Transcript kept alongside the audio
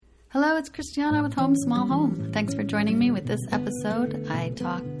Hello, it's Christiana with Home Small Home. Thanks for joining me with this episode. I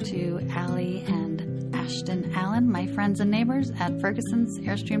talked to Allie and Ashton Allen, my friends and neighbors at Ferguson's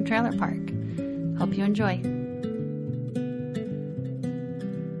Airstream Trailer Park. Hope you enjoy.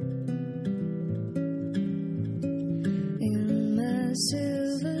 In my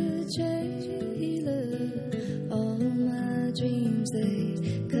silver jailer, all my dreams they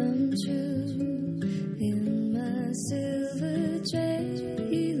come true. In my silver jailer,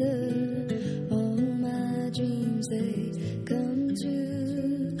 all my dreams they come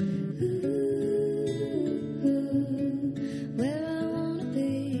true. Where I wanna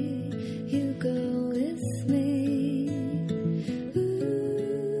be, you go with me.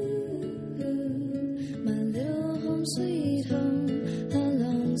 My little home sweet home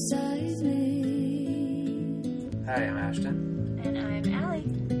alongside me. Hi, I'm Ashton, And I'm Allie.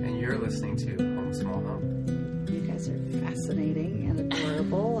 and you're listening to Home Small Home. You guys are fascinating and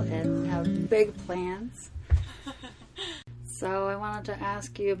adorable and have big plans. So I wanted to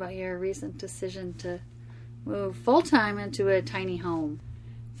ask you about your recent decision to move full-time into a tiny home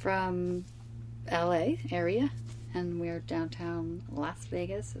from LA area. And we're downtown Las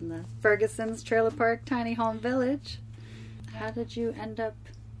Vegas in the Ferguson's Trailer Park Tiny Home Village. How did you end up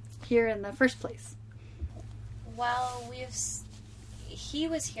here in the first place? Well, he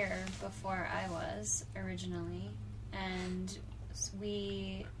was here before I was originally, and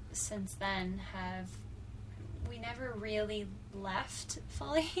we since then we never really left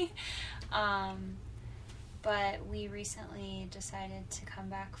fully, but we recently decided to come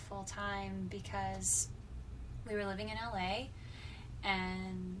back full time because we were living in LA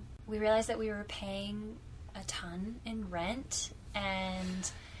and we realized that we were paying a ton in rent,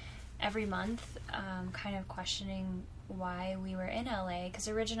 and every month kind of questioning why we were in LA, because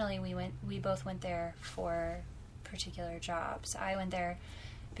originally we both went there for particular jobs. I went there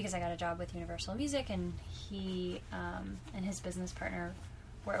because I got a job with Universal Music, and he and his business partner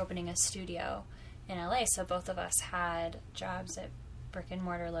were opening a studio in LA, so both of us had jobs at brick and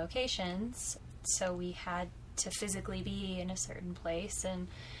mortar locations, so we had to physically be in a certain place. And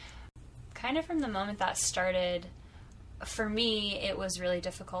kind of from the moment that started, for me, it was really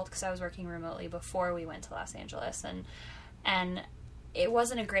difficult because I was working remotely before we went to Los Angeles, and it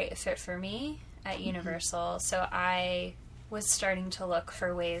wasn't a great fit for me at Universal, so I was starting to look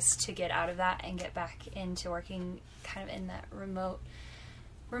for ways to get out of that and get back into working kind of in that remote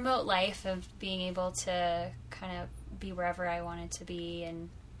life of being able to kind of be wherever I wanted to be and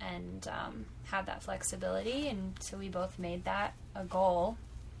have that flexibility. And so we both made that a goal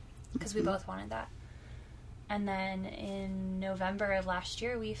because we both wanted that. And then in November of last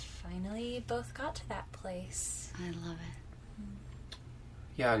year, we finally both got to that place. I love it.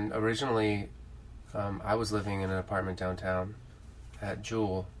 Yeah, and originally I was living in an apartment downtown at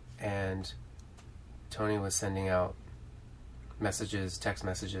Jewel, and Tony was sending out text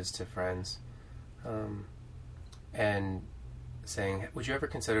messages to friends, and saying, would you ever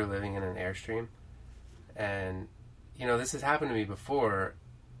consider living in an Airstream? And, this has happened to me before.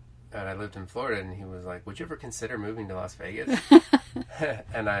 And I lived in Florida, and he was like, would you ever consider moving to Las Vegas?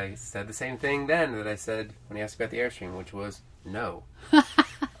 And I said the same thing then that I said when he asked about the Airstream, which was no.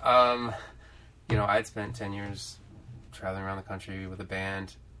 I'd spent 10 years traveling around the country with a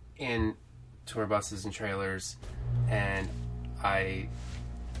band in tour buses and trailers, and I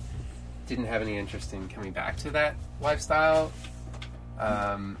didn't have any interest in coming back to that lifestyle.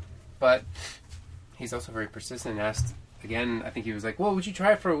 But he's also very persistent and asked again. I think he was like, well, would you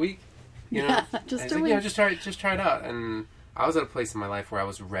try it for a week? Just a like, week. just try it out. And I was at a place in my life where I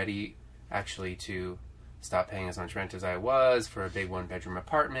was ready actually to stop paying as much rent as I was for a big 1-bedroom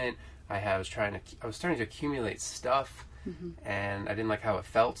apartment. I was starting to accumulate stuff, and I didn't like how it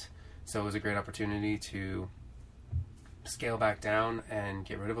felt. So it was a great opportunity to scale back down and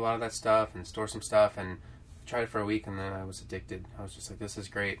get rid of a lot of that stuff and store some stuff, and tried it for a week, and then I was addicted. I was just like, this is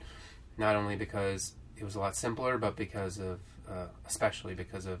great. Not only because it was a lot simpler, but especially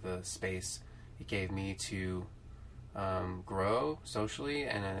because of the space it gave me to grow socially,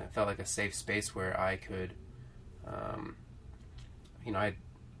 and it felt like a safe space where I could, I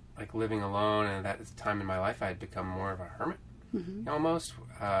like living alone, and at that time in my life I had become more of a hermit, almost.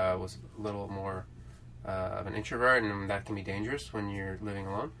 Was a little more of an introvert, and that can be dangerous when you're living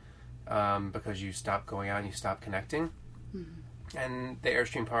alone, because you stop going out and you stop connecting. And the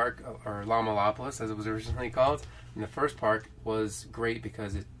Airstream Park, or Lamalopolis as it was originally called, in the first park was great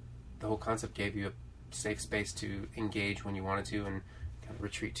because the whole concept gave you a safe space to engage when you wanted to, and kind of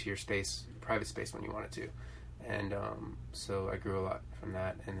retreat to your private space when you wanted to. And so I grew a lot from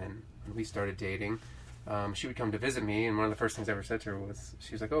that. And then when we started dating, she would come to visit me, and one of the first things I ever said to her was,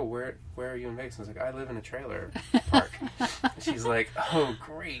 she was like, "Oh, where are you in Vegas?" I was like, "I live in a trailer park." She's like, "Oh,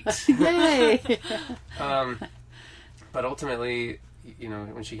 great." Yay! But ultimately, you know,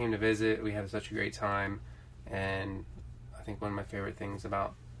 when she came to visit, we had such a great time, and I think one of my favorite things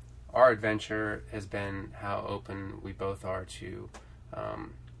about our adventure has been how open we both are to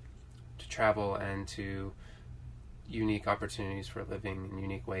travel and to unique opportunities for living and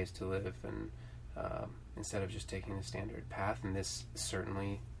unique ways to live, and instead of just taking the standard path. And this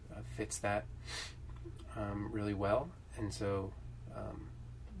certainly fits that really well. And so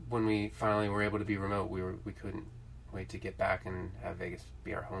when we finally were able to be remote, we couldn't wait to get back and have Vegas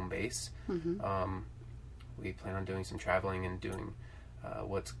be our home base. We plan on doing some traveling and doing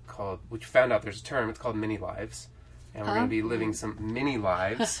what's called, which found out there's a term, it's called mini lives. And we're going to be living some mini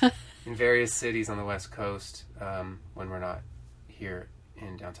lives in various cities on the West Coast when we're not here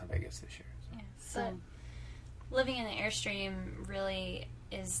in downtown Vegas this year. So. Yeah, so living in the Airstream really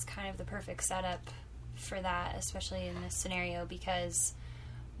is kind of the perfect setup for that, especially in this scenario, because,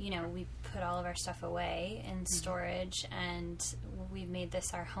 you know, we put all of our stuff away in storage, and we've made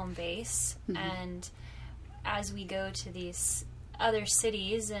this our home base. And as we go to these other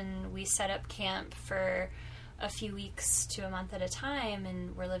cities and we set up camp for a few weeks to a month at a time,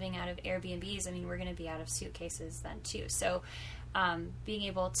 and we're living out of Airbnbs, I mean, we're going to be out of suitcases then too. So being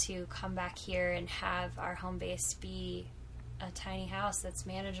able to come back here and have our home base be a tiny house that's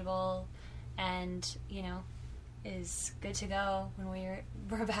manageable and, you know, is good to go when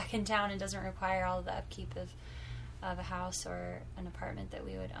we're back in town and doesn't require all of the upkeep of a house or an apartment that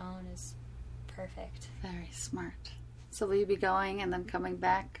we would own is perfect. Very smart. So will you be going and then coming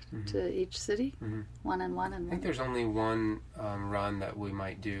back to each city? One and one and one? I think there's only one run that we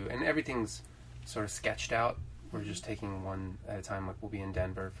might do, and everything's sort of sketched out. We're just taking one at a time. Like, we'll be in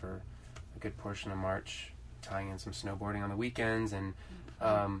Denver for a good portion of March, tying in some snowboarding on the weekends, and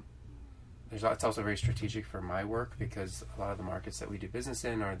it's also very strategic for my work, because a lot of the markets that we do business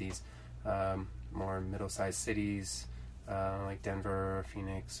in are these more middle-sized cities, like Denver,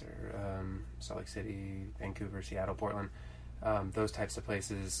 Phoenix, or Salt Lake City, Vancouver, Seattle, Portland, those types of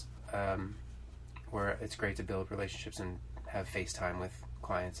places where it's great to build relationships and have face time with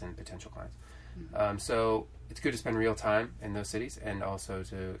clients and potential clients. So it's good to spend real time in those cities, and also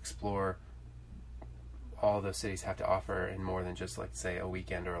to explore all those cities have to offer in more than just, like, say, a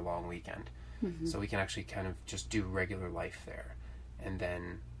weekend or a long weekend. So we can actually kind of just do regular life there, and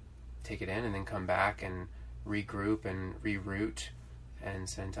then take it in, and then come back and regroup and reroute and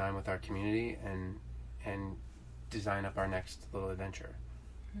spend time with our community and design up our next little adventure.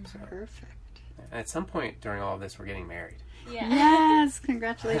 So, Perfect. and at some point during all of this, we're getting married. Yeah. Yes,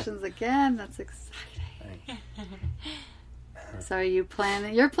 congratulations again. That's exciting. So are you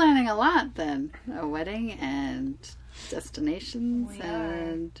planning? You're planning a lot then. A wedding and destinations We are.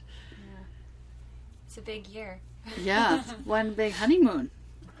 and It's a big year. yeah, one big honeymoon.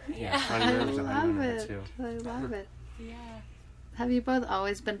 Yeah, I honeymoon's a love honeymoon it. too. I love it. Yeah. Have you both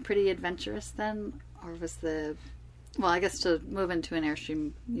always been pretty adventurous then? Or was well, I guess to move into an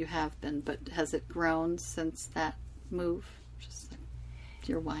Airstream you have been, but has it grown since that move? Just like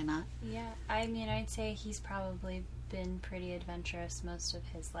your why not? Yeah, I mean, I'd say he's probably been pretty adventurous most of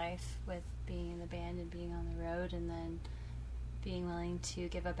his life, with being in the band and being on the road, and then being willing to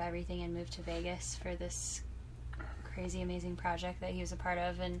give up everything and move to Vegas for this crazy, amazing project that he was a part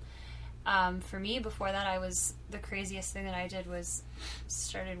of. And for me, before that, the craziest thing that I did was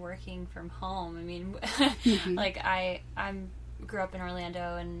started working from home. I mean, like I grew up in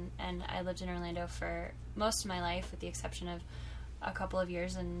Orlando, and I lived in Orlando for most of my life, with the exception of a couple of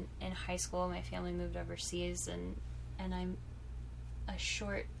years in high school. My family moved overseas, and I'm a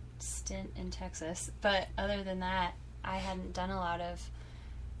short stint in Texas. But other than that, I hadn't done a lot of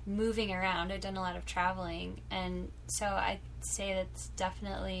moving around. I'd done a lot of traveling, and so I'd say that's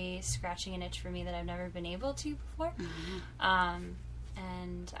definitely scratching an itch for me that I've never been able to before.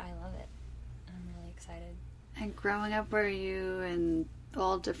 And I love it. I'm really excited. And growing up, were you in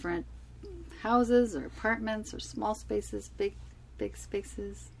all different houses or apartments or small spaces, big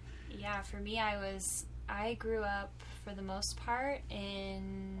spaces? Yeah, for me, I grew up for the most part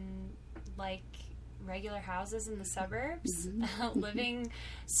in like regular houses in the suburbs. Living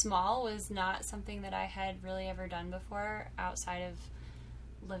small was not something that I had really ever done before, outside of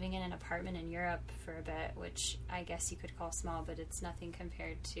living in an apartment in Europe for a bit, which I guess you could call small, but it's nothing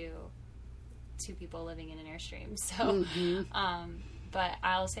compared to two people living in an Airstream. So but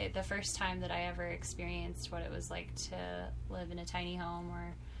I'll say the first time that I ever experienced what it was like to live in a tiny home,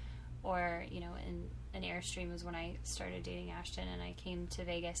 or you know, an Airstream was when I started dating Ashton, and I came to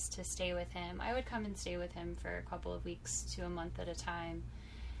Vegas to stay with him. I would come and stay with him for a couple of weeks to a month at a time.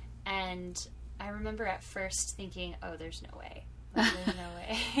 And I remember at first thinking, oh, there's no way. Like, there's no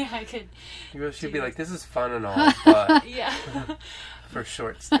way I could. She'd be like, this is fun and all, but Yeah. for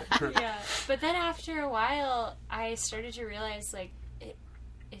short stint. Yeah. But then after a while, I started to realize, like,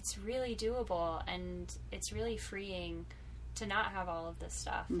 it's really doable, and it's really freeing to not have all of this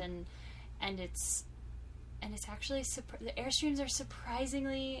stuff. And it's actually, the Airstreams are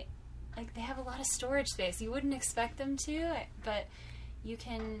surprisingly, like, they have a lot of storage space. You wouldn't expect them to, but you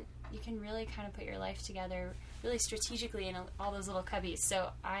can really kind of put your life together really strategically in all those little cubbies. So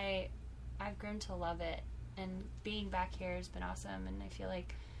I've grown to love it, and being back here has been awesome, and I feel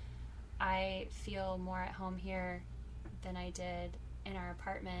like I feel more at home here than I did in our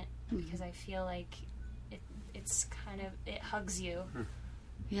apartment, because I feel like it's kind of, it hugs you.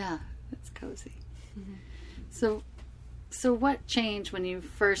 Yeah, it's cozy. So what changed when you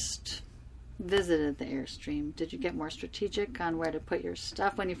first visited the Airstream? Did you get more strategic on where to put your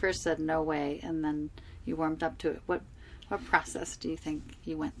stuff when you first said no way, and then you warmed up to it? What process do you think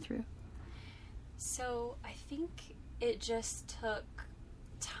you went through? So I think it just took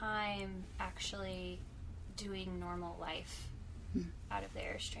time actually doing normal life out of the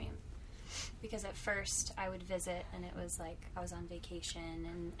Airstream. Because at first I would visit and it was like I was on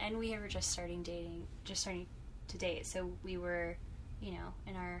vacation, and we were just starting to date. So we were, you know,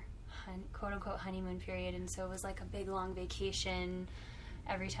 in our quote unquote honeymoon period, and so it was like a big long vacation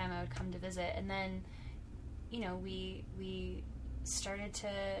every time I would come to visit. And then, you know, we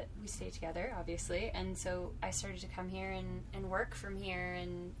stayed together, obviously, and so I started to come here and work from here,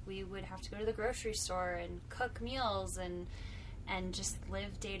 and we would have to go to the grocery store and cook meals and just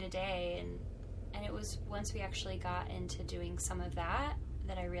live day to day. And it was once we actually got into doing some of that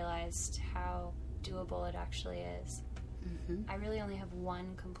I realized how doable it actually is. I really only have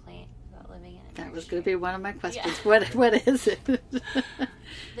one complaint about living in an That was Airstream. going to be one of my questions. Yeah. What is it?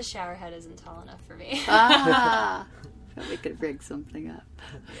 The shower head isn't tall enough for me. But we could rig something up.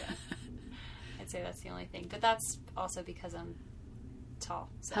 Yeah. I'd say that's the only thing. But that's also because I'm tall.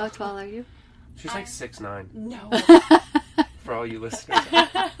 So. How tall are you? She's like 6'9", No. for all you listeners.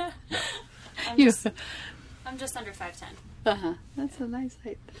 I'm just under 5'10". That's a nice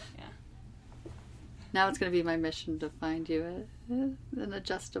height. Yeah. Now it's going to be my mission to find you an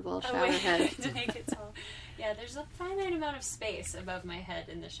adjustable shower way head. to make it tall. Yeah, there's a finite amount of space above my head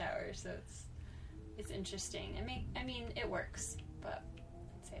in the shower, so it's interesting. I mean, it works, but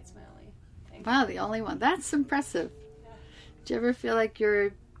I'd say it's my only thing. Wow, the only one. That's impressive. Yeah. Do you ever feel like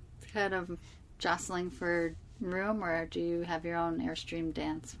you're kind of jostling for room, or do you have your own Airstream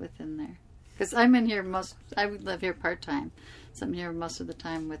dance within there? Because I'm in here I live here part-time, so I'm here most of the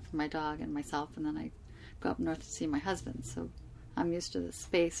time with my dog and myself, and then I go up north to see my husband, so I'm used to the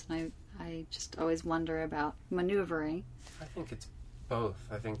space, and I just always wonder about maneuvering. I think it's both.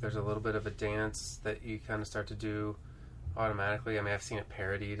 I think there's a little bit of a dance that you kind of start to do automatically. I mean, I've seen it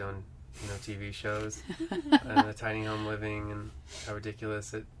parodied on, you know, TV shows and the tiny home living and how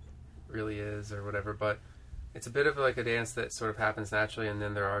ridiculous it really is or whatever, but it's a bit of like a dance that sort of happens naturally. And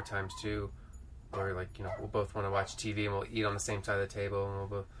then there are times too where, like, you know, we'll both want to watch TV and we'll eat on the same side of the table, and we'll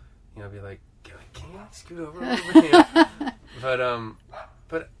both, you know, be like, can you scoot over a little bit? You know?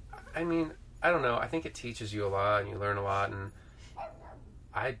 But I mean, I don't know, I think it teaches you a lot and you learn a lot, and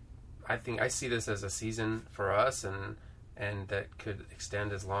I think I see this as a season for us, and that could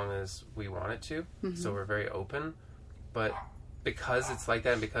extend as long as we want it to. So we're very open, but because it's like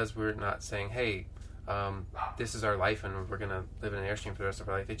that, and because we're not saying, hey, this is our life and we're gonna live in an Airstream for the rest of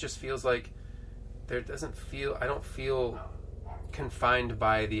our life, it just feels like I don't feel confined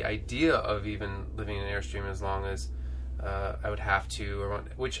by the idea of even living in an Airstream as long as I would have to, or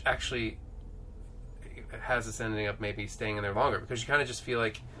want, which actually has us ending up maybe staying in there longer, because you kind of just feel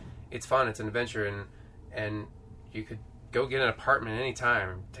like it's fun, it's an adventure, and you could go get an apartment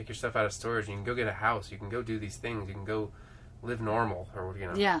anytime, take your stuff out of storage, and you can go get a house, you can go do these things, you can go live normal, or,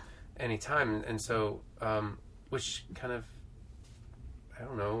 you know, anytime. And so, which kind of, I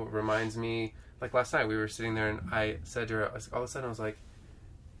don't know, reminds me, like last night we were sitting there and I said to her, all of a sudden I was like,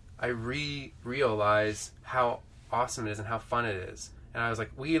 I realize how awesome it is and how fun it is. And I was like,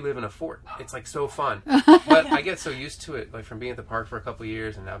 we live in a fort. It's like so fun. But I get so used to it, like from being at the park for a couple of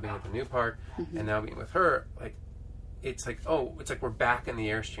years and now being at the new park and now being with her, like, it's like, oh, it's like we're back in the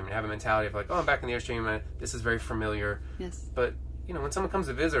Airstream, and have a mentality of like, oh, I'm back in the Airstream, and this is very familiar. Yes. But, you know, when someone comes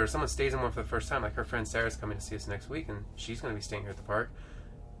to visit or someone stays in one for the first time, like her friend Sarah's coming to see us next week, and she's going to be staying here at the park,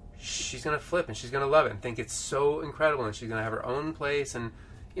 she's going to flip and she's going to love it and think it's so incredible, and she's going to have her own place, and,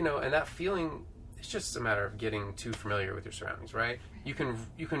 you know, and that feeling it's just a matter of getting too familiar with your surroundings, right? You can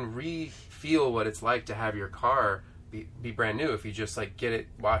feel what it's like to have your car be brand new if you just like get it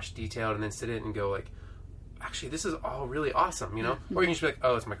washed, detailed, and then sit in it and go like, actually, this is all really awesome, you know? Or you can just be like,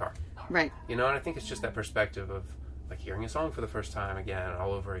 oh, it's my car. Right. You know, and I think it's just that perspective of like hearing a song for the first time again,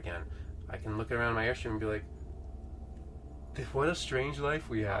 all over again. I can look around my Airstream and be like, what a strange life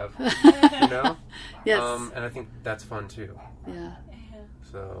we have, you know? Yes. And I think that's fun too. Yeah.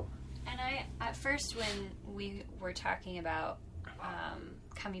 So. And at first when we were talking about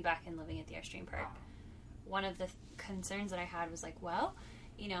coming back and living at the Airstream Park, one of the concerns that I had was like, well,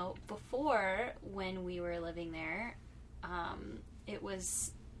 you know, before when we were living there, it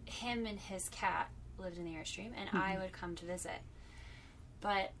was him and his cat lived in the Airstream, and I would come to visit.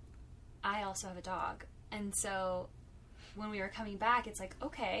 But I also have a dog, and so when we were coming back, it's like,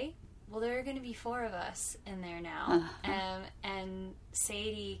 okay, well, there are going to be 4 of us in there now, and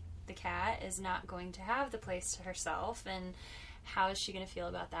Sadie, the cat, is not going to have the place to herself, and how is she going to feel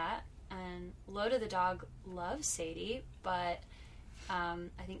about that? And Loda, the dog, loves Sadie, but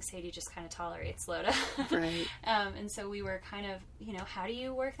I think Sadie just kind of tolerates Loda. Right. And so we were kind of, you know, how do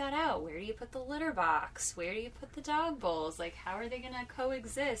you work that out? Where do you put the litter box? Where do you put the dog bowls? Like, how are they going to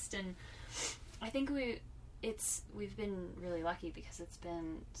coexist? And I think we've been really lucky because it's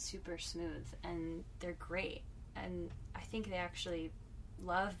been super smooth, and they're great. And I think they actually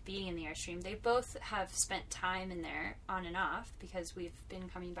love being in the Airstream. They both have spent time in there on and off because we've been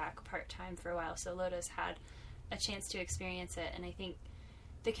coming back part-time for a while, so Loda's had a chance to experience it. And I think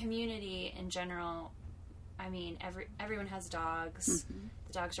the community in general, I mean, everyone has dogs.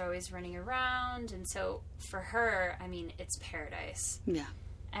 The dogs are always running around, and so for her, I mean, it's paradise. Yeah.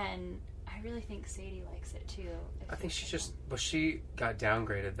 And I really think Sadie likes it too. I think she got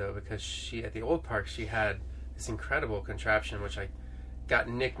downgraded though, because she, at the old park, she had this incredible contraption, which I got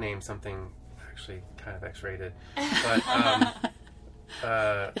nicknamed something actually kind of X-rated, but You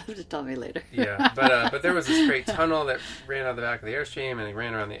have to tell me later. yeah, but there was this great tunnel that ran out the back of the Airstream, and it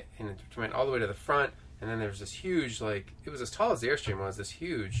ran around and it went all the way to the front, and then there was this huge, like, it was as tall as the Airstream was, this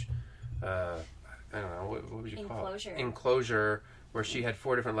huge, I don't know, what would you call it? Enclosure, where she had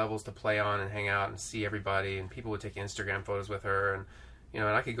 4 different levels to play on and hang out and see everybody, and people would take Instagram photos with her, and, you know,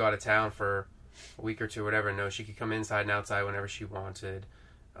 and I could go out of town for a week or two or whatever, and know she could come inside and outside whenever she wanted.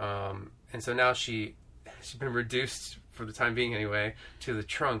 And so now she's been reduced, for the time being anyway, to the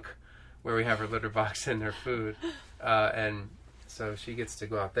trunk where we have her litter box and her food. And so she gets to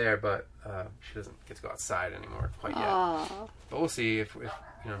go out there, but she doesn't get to go outside anymore quite yet. Aww. But we'll see if you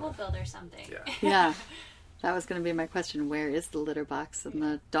know. We'll build her something. Yeah. Yeah. That was going to be my question. Where is the litter box and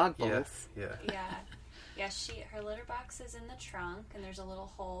the dog bowls? Yeah. Yeah, her litter box is in the trunk, and there's a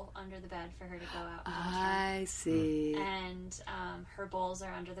little hole under the bed for her to go out. I see. And her bowls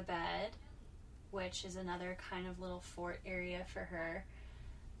are under the bed, which is another kind of little fort area for her.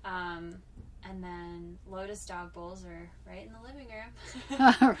 And then Loda's dog bowls are right in the living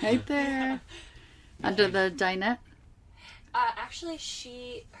room. Right there. Under the dinette?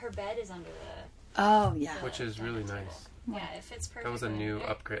 Actually, her bed is under the... Oh, yeah. Which is really nice. Yeah, it fits perfectly. That was a new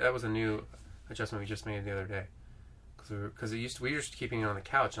upgrade. That was a new adjustment we just made the other day. Because we were just keeping it on the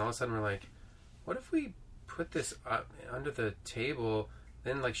couch, and all of a sudden we're like, what if we put this under the table?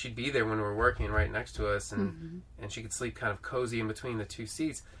 Then, like, she'd be there when we're working right next to us, and she could sleep kind of cozy in between the 2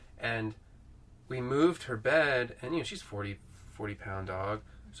 seats. And we moved her bed, and, you know, she's 40-pound dog,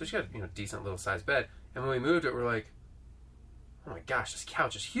 so she got, you know, decent little sized bed. And when we moved it, we're like, oh my gosh, this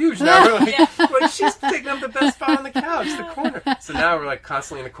couch is huge now. We're like, she's picking up the best spot on the couch, the corner. So now we're like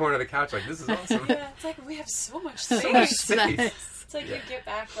constantly in the corner of the couch, like, this is awesome. Yeah, it's like we have so much space. So much space. Nice. It's like you get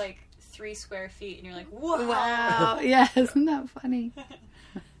back like 3 square feet, and you're like, whoa. Wow. Yeah, isn't that funny?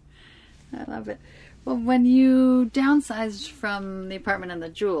 I love it. Well, when you downsized from the apartment in the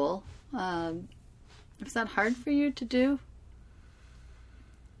Jewel, was that hard for you to do?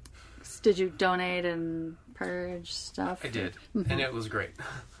 Did you donate and purge stuff? I did, and it was great.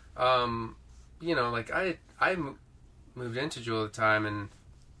 You know, like I moved into Jewel at the time, and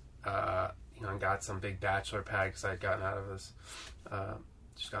you know, and got some big bachelor pad because I had gotten out of this,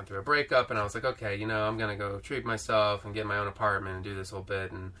 just gone through a breakup, and I was like, okay, you know, I'm gonna go treat myself and get my own apartment and do this whole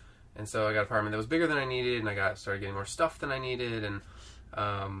bit, and so I got an apartment that was bigger than I needed, and I started getting more stuff than I needed, and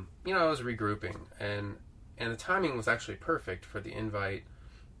you know, I was regrouping, and the timing was actually perfect for the invite.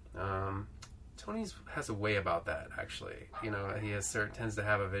 Tony has a way about that, actually. You know, he tends to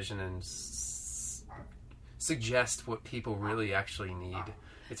have a vision and suggest what people really actually need.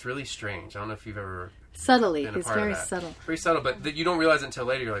 It's really strange. I don't know if you've ever subtly. been a He's part very of that. subtle. Very subtle, but you don't realize it until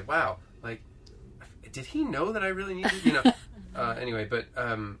later. You're like, wow, like, did he know that I really needed? You know. Anyway, but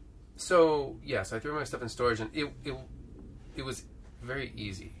So yes, I threw my stuff in storage, and it was very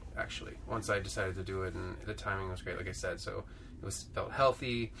easy actually once I decided to do it, and the timing was great, like I said. So it felt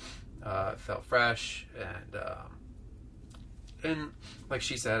healthy, felt fresh, and like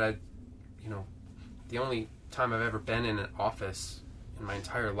she said, the only time I've ever been in an office in my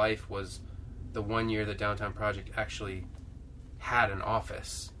entire life was the 1 year the Downtown Project actually had an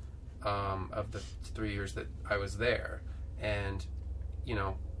office, of the 3 years that I was there. And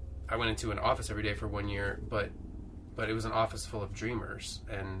I went into an office every day for 1 year, but it was an office full of dreamers,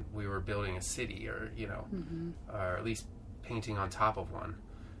 and we were building a city, or or at least painting on top of one.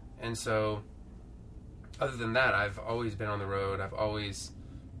 And so other than that, I've always been on the road. I've always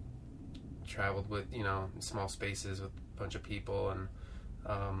traveled with small spaces with a bunch of people, and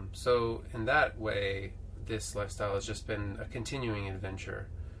so in that way this lifestyle has just been a continuing adventure,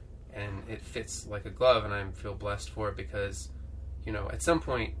 and it fits like a glove, and I feel blessed for it, because at some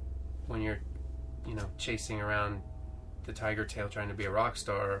point when you're chasing around the tiger tail trying to be a rock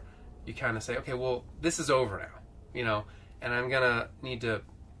star, you kind of say, okay, well, this is over now, and I'm gonna need to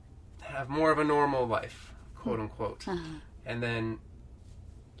have more of a normal life, quote unquote. And then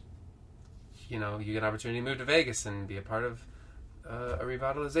you get an opportunity to move to Vegas and be a part of a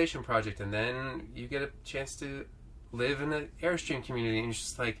revitalization project, and then you get a chance to live in an Airstream community, and it's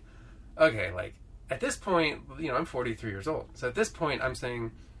just like, okay, like at this point, I'm 43 years old, so at this point I'm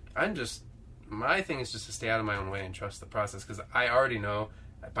saying my thing is just to stay out of my own way and trust the process, because I already know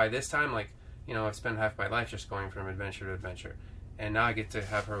by this time, like, I've spent half my life just going from adventure to adventure, and now I get to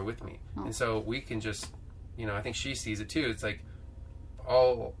have her with me. And so we can just, I think she sees it too. It's like,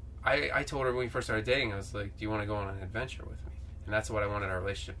 I told her when we first started dating, I was like, do you want to go on an adventure with me? And that's what I wanted our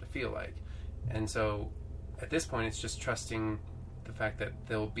relationship to feel like. And so at this point, it's just trusting the fact that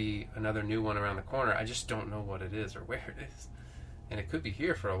there'll be another new one around the corner. I just don't know what it is or where it is. And it could be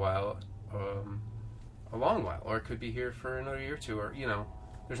here for a while, a long while, or it could be here for another year or two, or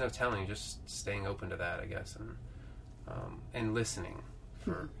there's no telling. Just staying open to that, I guess, and listening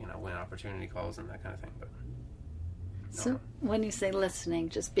for when opportunity calls and that kind of thing. But so when you say listening,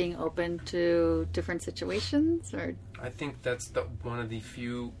 just being open to different situations, or I think that's one of the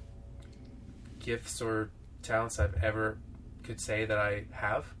few gifts or talents I've ever could say that I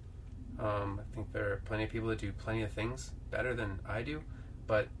have. I think there are plenty of people that do plenty of things better than I do,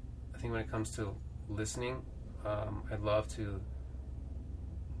 but I think when it comes to listening, I love to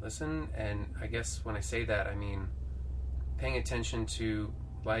listen, and I guess when I say that, I mean paying attention to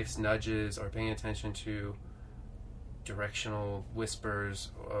life's nudges, or paying attention to directional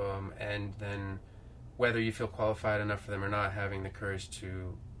whispers, and then whether you feel qualified enough for them or not, having the courage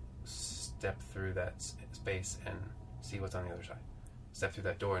to step through that space and see what's on the other side, step through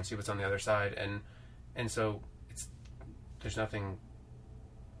that door and see what's on the other side, and so there's nothing,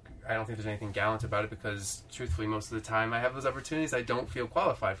 I don't think there's anything gallant about it, because truthfully most of the time I have those opportunities, I don't feel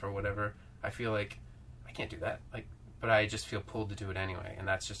qualified for whatever. I feel like I can't do that, but I just feel pulled to do it anyway, and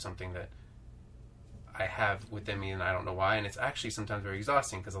that's just something that I have within me, and I don't know why, and it's actually sometimes very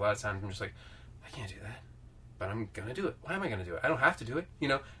exhausting, because a lot of times I'm just like, I can't do that, but I'm gonna do it. Why am I gonna do it? I don't have to do it,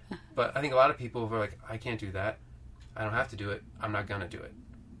 but I think a lot of people are like, I can't do that, I don't have to do it, I'm not gonna do it,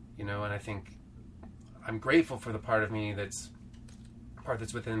 and I think I'm grateful for the part of me that's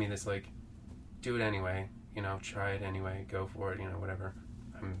within me that's like, do it anyway, try it anyway, go for it, whatever.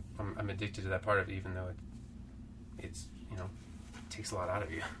 I'm addicted to that part of it, even though it's takes a lot out of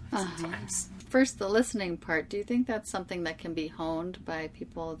you sometimes. First, the listening part. Do you think that's something that can be honed by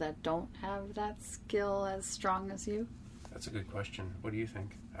people that don't have that skill as strong as you? That's a good question. What do you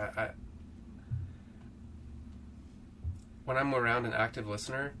think? When I'm around an active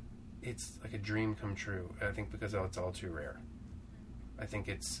listener, it's like a dream come true. I think because it's all too rare. I think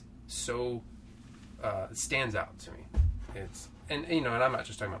it's so it stands out to me. And I'm not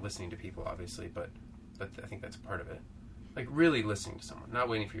just talking about listening to people, obviously, but I think that's part of it. Like really listening to someone, not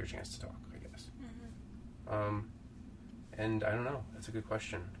waiting for your chance to talk, I guess. And I don't know. That's a good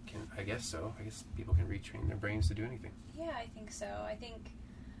question. I guess so. I guess people can retrain their brains to do anything. Yeah, I think so. I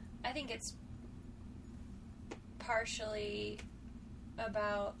think it's partially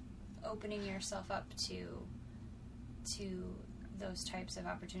about opening yourself up to those types of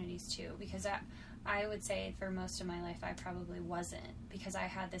opportunities too, because I would say for most of my life I probably wasn't, because I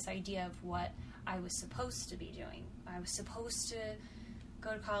had this idea of what I was supposed to be doing. I was supposed to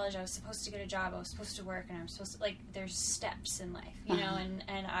go to college, I was supposed to get a job, I was supposed to work, and I'm supposed to, there's steps in life,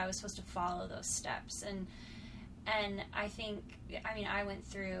 and I was supposed to follow those steps, and I think, I went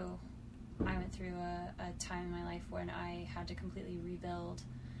through a time in my life when I had to completely rebuild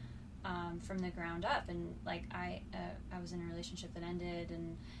from the ground up, and I was in a relationship that ended,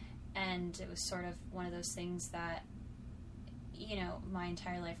 And it was sort of one of those things that, you know, my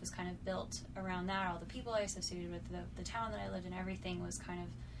entire life was kind of built around that. All the people I associated with, the town that I lived in, everything was kind of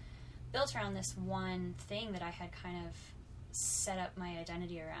built around this one thing that I had kind of set up my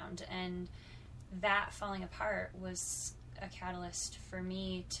identity around. And that falling apart was a catalyst for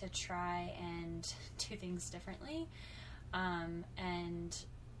me to try and do things differently, and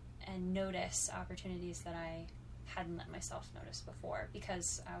notice opportunities that I hadn't let myself notice before,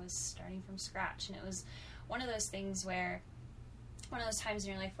 because I was starting from scratch. And it was one of those things where, one of those times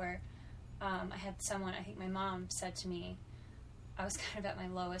in your life where I had someone, I think my mom said to me, I was kind of at my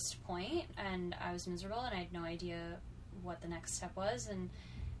lowest point and I was miserable and I had no idea what the next step was, and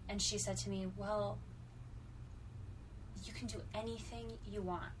she said to me, well, you can do anything you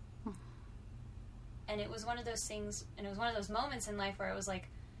want. And it was one of those things, and it was one of those moments in life where it was like,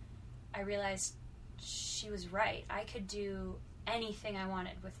 I realized she was right. I could do anything I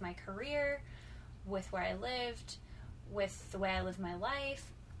wanted with my career, with where I lived, with the way I lived my life,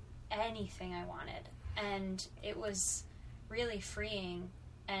 anything I wanted. And it was really freeing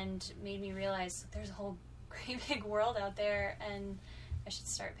and made me realize there's a whole great big world out there, and I should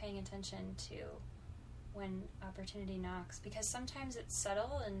start paying attention to when opportunity knocks, because sometimes it's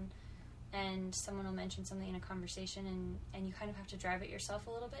subtle and someone will mention something in a conversation and you kind of have to drive it yourself a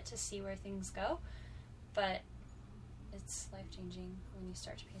little bit to see where things go, but it's life-changing when you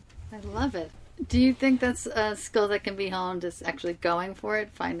start to pay. I love it. Do you think that's a skill that can be honed, is actually going for it,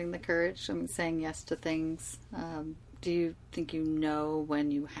 finding the courage? I mean, saying yes to things. Do you think you know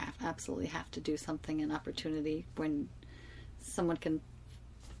when you absolutely have to do something, an opportunity, when someone can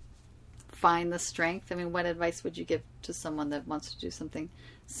find the strength? I mean, what advice would you give to someone that wants to do something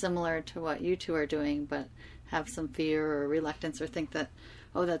similar to what you two are doing, but have some fear or reluctance, or think that,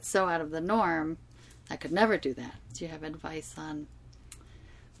 oh, that's so out of the norm, I could never do that? Do you have advice on,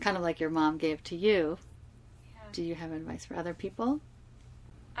 kind of like your mom gave to you, do you have advice for other people?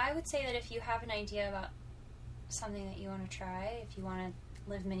 I would say that if you have an idea about something that you want to try, if you want to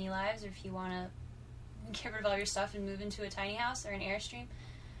live mini lives, or if you want to get rid of all your stuff and move into a tiny house or an Airstream,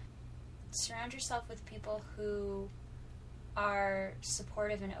 surround yourself with people who are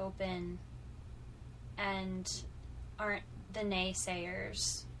supportive and open and aren't the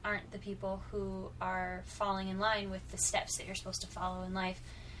naysayers, aren't the people who are falling in line with the steps that you're supposed to follow in life,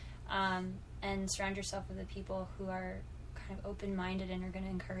 and surround yourself with the people who are kind of open-minded and are going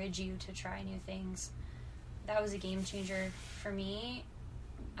to encourage you to try new things. That was a game changer for me,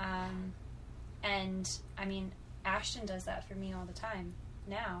 and I mean, Ashton does that for me all the time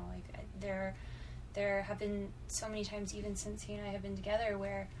now. Like, there have been so many times, even since he and I have been together,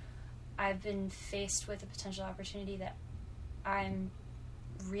 where I've been faced with a potential opportunity that I'm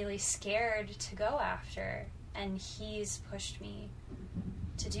really scared to go after, and he's pushed me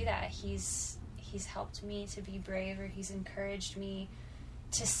to do that. He's helped me to be brave, or he's encouraged me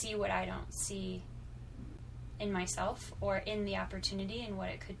to see what I don't see in myself or in the opportunity and what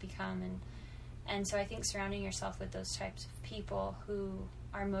it could become. And so I think surrounding yourself with those types of people who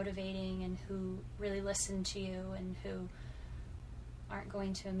are motivating and who really listen to you and who aren't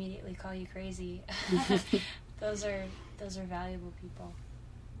going to immediately call you crazy, those are valuable people.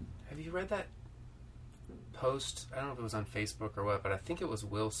 Have you read that post? I don't know if it was on Facebook or what, but I think it was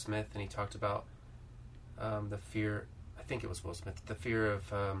Will Smith, and he talked about the fear. I think it was Will Smith. The fear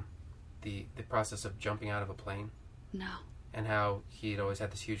of the process of jumping out of a plane. No. And how he'd always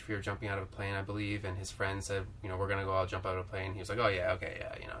had this huge fear of jumping out of a plane, I believe, and his friend said, you know, we're going to go, I'll jump out of a plane. He was like, oh yeah, okay,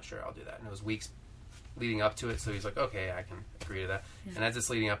 yeah, you know, sure, I'll do that. And it was weeks leading up to it, so he's like, okay, I can agree to that. Yeah. And as it's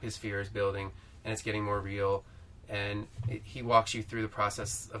leading up, his fear is building, and it's getting more real, and he walks you through the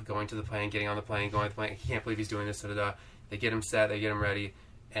process of going to the plane, getting on the plane, going to the plane. He can't believe he's doing this, da-da-da. They get him set, they get him ready,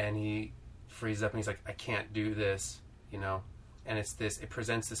 and he freezes up, and he's like, I can't do this, you know. And it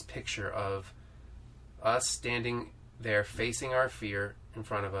presents this picture of us standing there facing our fear in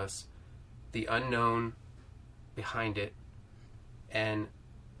front of us, the unknown behind it, and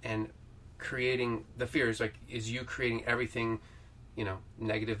creating the fear is you creating everything, you know,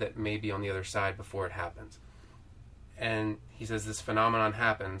 negative that may be on the other side before it happens. And he says this phenomenon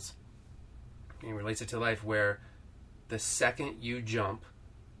happens, and he relates it to life, where the second you jump,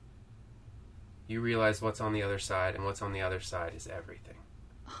 you realize what's on the other side, and what's on the other side is everything.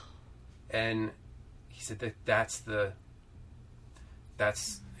 And he said that's an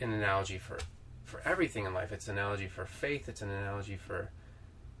analogy for everything in life. It's an analogy for faith. It's an analogy for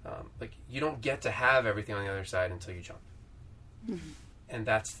like, you don't get to have everything on the other side until you jump. Mm-hmm. And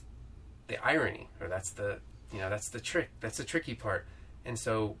that's the irony, or that's the trick. That's the tricky part. And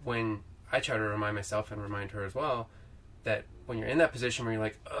so when I try to remind myself and remind her as well, that when you're in that position where you're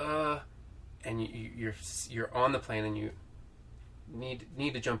like, and you're on the plane and you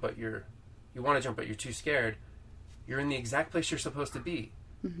need to jump, but you want to jump, but you're too scared. You're in the exact place you're supposed to be,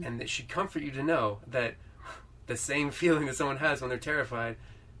 and it should comfort you to know that the same feeling that someone has when they're terrified,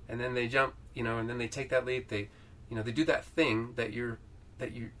 and then they jump, and then they take that leap. They do that thing that you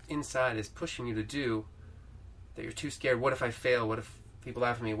inside is pushing you to do. That you're too scared. What if I fail? What if people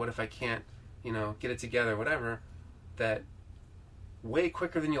laugh at me? What if I can't, get it together? Whatever. That way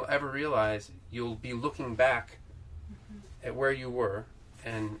quicker than you'll ever realize, you'll be looking back at where you were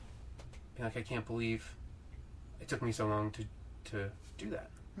and be like, I can't believe it took me so long to do that,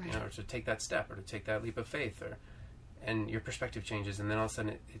 right. Or to take that step, or to take that leap of faith, and your perspective changes, and then all of a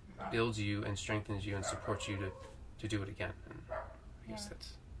sudden it builds you and strengthens you and supports you to do it again. And I guess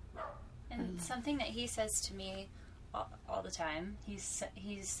that's. And something that he says to me all the time, he's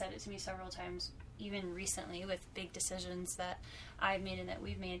said it to me several times, even recently with big decisions that I've made and that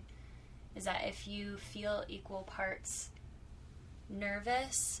we've made, is that if you feel equal parts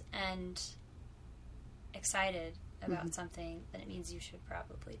nervous and excited about something, then it means you should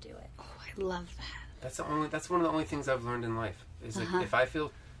probably do it. Oh, I love that. That's one of the only things I've learned in life. Is like if I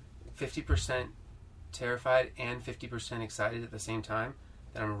feel 50% terrified and 50% excited at the same time,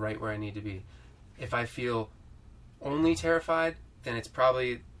 then I'm right where I need to be. If I feel only terrified, then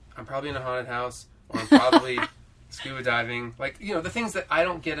I'm probably in a haunted house, or I'm probably scuba diving. Like, the things that I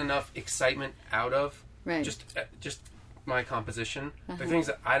don't get enough excitement out of. Right. Just my composition. The things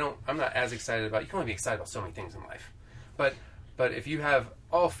that I'm not as excited about. You can only be excited about so many things in life. But if you have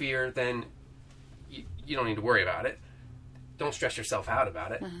all fear, then you don't need to worry about it. Don't stress yourself out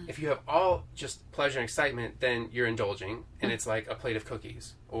about it. If you have all just pleasure and excitement, then you're indulging, and it's like a plate of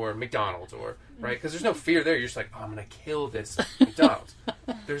cookies or McDonald's, or right, because there's no fear there. You're just like, oh, I'm gonna kill this McDonald's.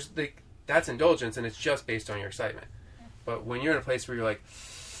 That's indulgence, and it's just based on your excitement. But when you're in a place where you're like,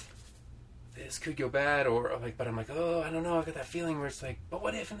 this could go bad, or like, but I'm like, oh, I don't know, I got that feeling where it's like, but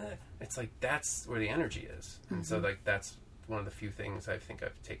what if? It's like that's where the energy is, and so like that's one of the few things I think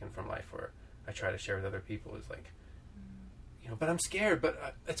I've taken from life where I try to share with other people is like. But I'm scared,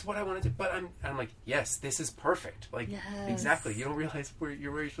 but it's what I want to do. But I'm like, yes, this is perfect. Like, yes. Exactly. You don't realize where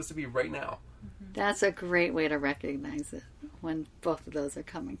you're supposed to be right now. That's a great way to recognize it when both of those are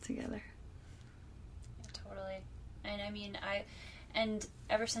coming together. Yeah, totally. And I mean, and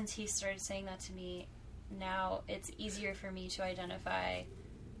ever since he started saying that to me, now it's easier for me to identify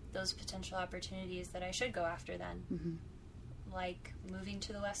those potential opportunities that I should go after then. Like moving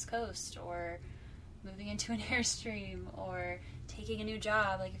to the West Coast, or moving into an Airstream, or taking a new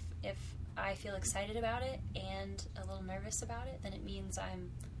job. Like if I feel excited about it and a little nervous about it, then it means I'm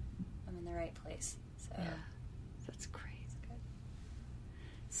in the right place. So yeah, that's great.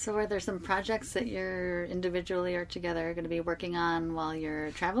 So are there some projects that you're individually or together going to be working on while you're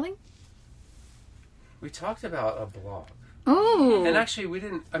traveling? We talked about a blog. Oh, and actually we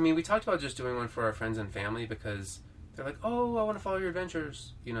talked about just doing one for our friends and family, because they're like, oh, I want to follow your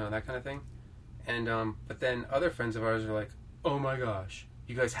adventures, that kind of thing. And but then other friends of ours are like, oh my gosh,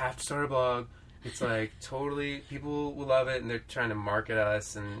 you guys have to start a blog. It's like totally, people will love it, and they're trying to market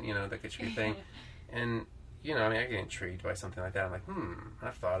us, and that could be a thing. And I get intrigued by something like that. I'm like,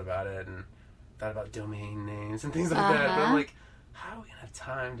 I've thought about it, and thought about domain names and things like that. But I'm like, how are we gonna have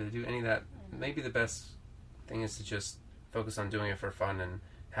time to do any of that? Maybe the best thing is to just focus on doing it for fun and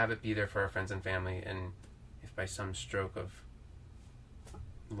have it be there for our friends and family. And if by some stroke of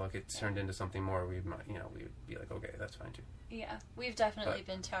luck it turned into something more, we would be like, okay, that's fine too. Yeah, we've definitely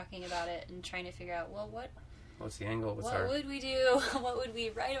been talking about it and trying to figure out, well, what's the angle? What would we do? What would we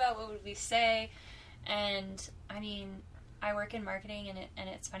write about? What would we say? And I mean, I work in marketing, and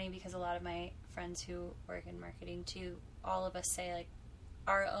it's funny because a lot of my friends who work in marketing too, all of us say like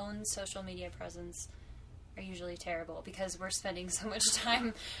our own social media presence are usually terrible because we're spending so much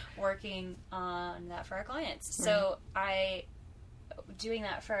time working on that for our clients. Right. So doing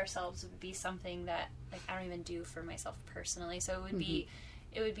that for ourselves would be something that like I don't even do for myself personally. So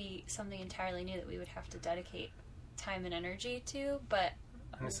it would be something entirely new that we would have to dedicate time and energy to. But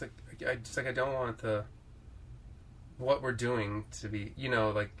and it's like I don't want what we're doing to be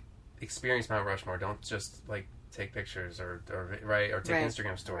experience Mount Rushmore. Don't just like take pictures or take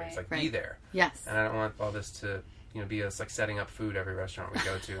Instagram stories. Be there. Yes. And I don't want all this to be us like setting up food every restaurant we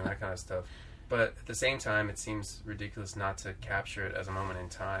go to and that kind of stuff. But at the same time, it seems ridiculous not to capture it as a moment in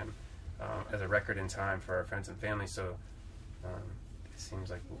time, as a record in time for our friends and family. So it seems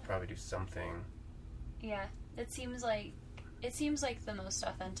like we'll probably do something. Yeah, it seems like the most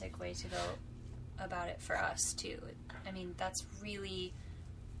authentic way to go about it for us too. I mean, that's really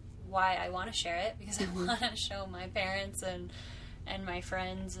why I want to share it, because I want to show my parents and my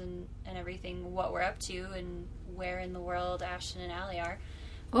friends and everything what we're up to and where in the world Ashton and Allie are.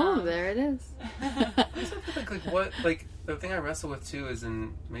 There it is. Like the thing I wrestle with too is,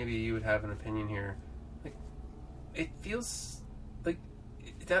 and maybe you would have an opinion here, like it feels like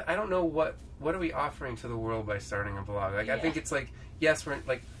that. I don't know what are we offering to the world by starting a blog. Like I think it's like, yes, we're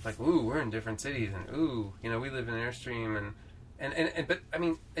like ooh, we're in different cities, and ooh, you know, we live in Airstream, and but I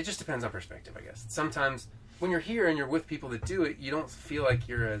mean, it just depends on perspective, I guess. Sometimes when you're here and you're with people that do it, you don't feel like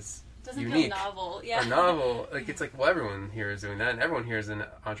you're as doesn't unique feel novel. or novel. Like it's like, well, everyone here is doing that, and everyone here is an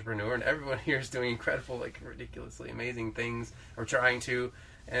entrepreneur, and everyone here is doing incredible, like ridiculously amazing things, or trying to.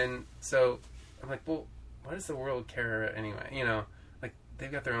 And so I'm like, well, why does the world care anyway? You know, like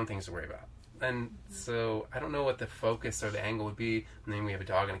they've got their own things to worry about. And so I don't know what the focus or the angle would be. And then we have a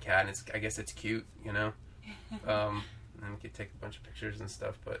dog and a cat, and I guess it's cute, you know. And we could take a bunch of pictures and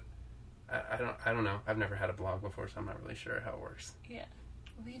stuff, but I don't know. I've never had a blog before, so I'm not really sure how it works. Yeah.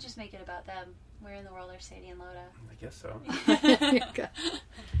 We can just make it about them. Where in the world are Sadie and Loda? I guess so.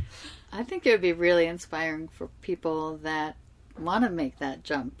 I think it would be really inspiring for people that want to make that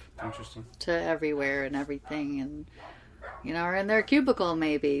jump Interesting. to everywhere and everything, and you know, are in their cubicle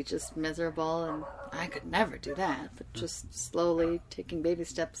maybe, just miserable, and I could never do that, but just slowly taking baby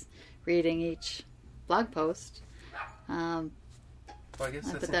steps, reading each blog post. Well, I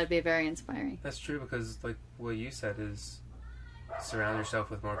guess But that'd be very inspiring. that's true, because like what you said is surround yourself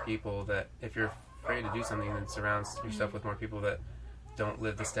with more people that, if you're afraid to do something, then surround yourself with more people that don't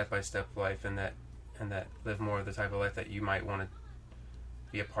live the step-by-step life, and that live more of the type of life that you might want to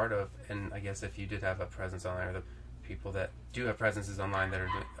be a part of. And I guess if you did have a presence online, or the people that do have presences online that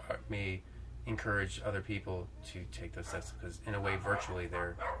may encourage other people to take those steps, because in a way virtually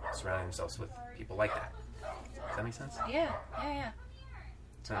they're surrounding themselves with people like that. Does that make sense? Yeah.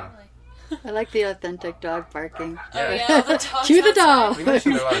 So, Totally. I like the authentic dog barking. Oh yeah, the dogs Cue the outside. dog. we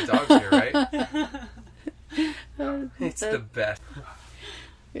mentioned there are a lot of dogs here, right? It's the best.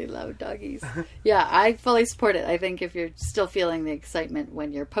 We love doggies. Yeah, I fully support it. I think if you're still feeling the excitement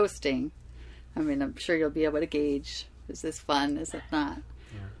when you're posting, I mean, I'm sure you'll be able to gauge, is this fun, is it not?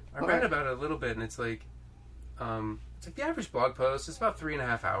 I read about it a little bit, and it's like the average blog post is about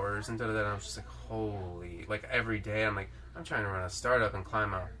 3.5 hours, and I was just like, holy, like every day I'm like, I'm trying to run a startup and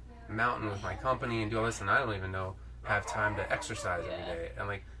climb a mountain with my company and do all this, and I don't even have time to exercise every day. And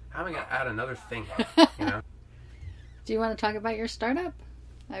like, how am I going to add another thing, you know? Do you want to talk about your startup?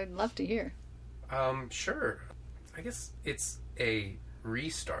 I would love to hear. Sure. I guess it's a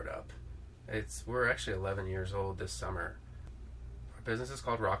re-startup. We're actually 11 years old this summer. Our business is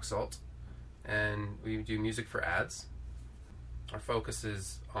called Rock Salt, and we do music for ads. Our focus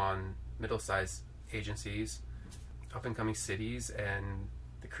is on middle-sized agencies, up-and-coming cities, and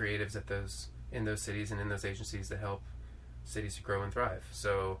the creatives in those cities and in those agencies that help cities to grow and thrive.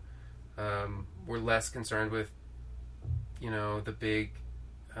 So we're less concerned with, you know, the big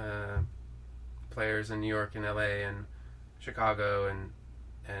players in New York and LA and Chicago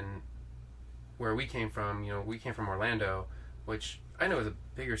and where we came from. You know, we came from Orlando, which I know is a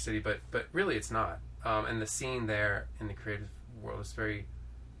bigger city, but really it's not. And the scene there in the creative world is very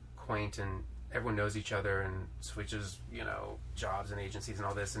quaint, and everyone knows each other and switches, you know, jobs and agencies and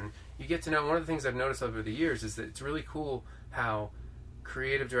all this. And you get to know, one of the things I've noticed over the years is that it's really cool how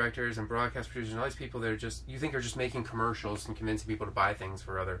creative directors and broadcast producers and all these people that are just, you think are just making commercials and convincing people to buy things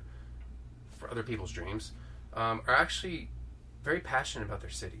for other people's dreams, are actually very passionate about their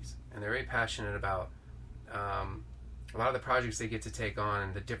cities, and they're very passionate about a lot of the projects they get to take on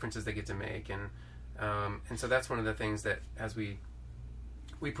and the differences they get to make, and so that's one of the things that, as we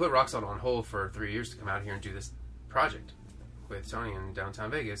put Rock Salt on hold for 3 years to come out here and do this project with Tony in downtown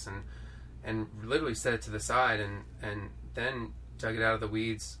Vegas, and literally set it to the side, and then dug it out of the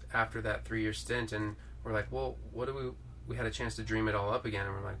weeds after that 3-year stint, and we're like, well, what do we had a chance to dream it all up again,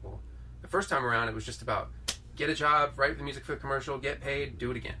 and we're like, well, the first time around it was just about get a job, write the music for the commercial, get paid,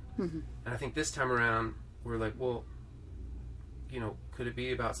 do it again. Mm-hmm. And I think this time around we're like, well, you know, could it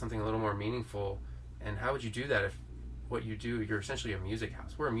be about something a little more meaningful? And how would you do that if what you do, you're essentially a music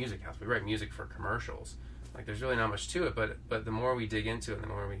house. We're a music house. We write music for commercials. Like, there's really not much to it, but the more we dig into it, the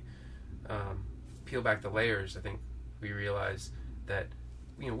more we peel back the layers, I think we realize that,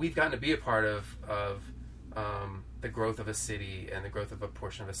 you know, we've gotten to be a part of the growth of a city and the growth of a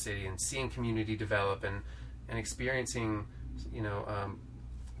portion of a city, and seeing community develop and experiencing, you know,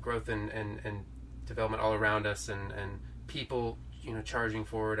 growth and development all around us, and people, you know, charging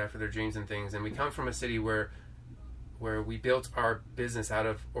forward after their dreams and things. And we come from a city where we built our business out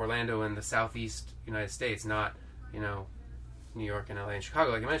of Orlando in the southeast United States, not, you know, New York and LA and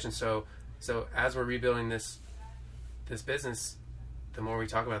Chicago, like I mentioned. So as we're rebuilding this business, the more we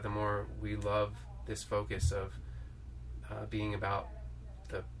talk about it, the more we love this focus of being about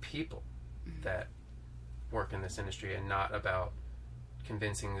the people that work in this industry, and not about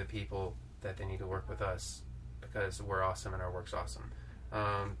convincing the people that they need to work with us because we're awesome and our work's awesome.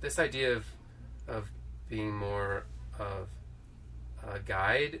 This idea of being more of a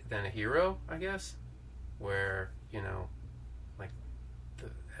guide than a hero, I guess, where, you know, like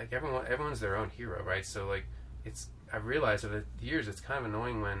everyone's their own hero, right? So like I've realized over the years it's kind of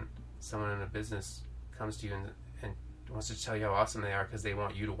annoying when someone in a business comes to you and wants to tell you how awesome they are because they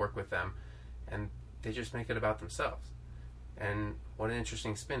want you to work with them, and they just make it about themselves. And what an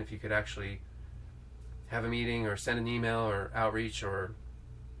interesting spin if you could actually have a meeting or send an email or outreach or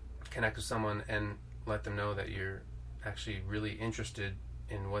connect with someone and let them know that you're actually really interested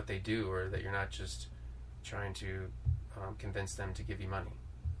in what they do, or that you're not just trying to convince them to give you money.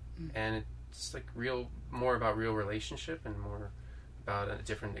 And it's like more about real relationship and more about a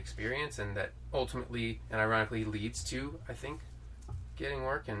different experience, and that ultimately and ironically leads to, I think, getting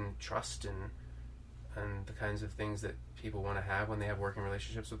work and trust and the kinds of things that people want to have when they have working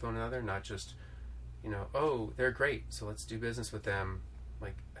relationships with one another, not just, you know, oh, they're great, so let's do business with them.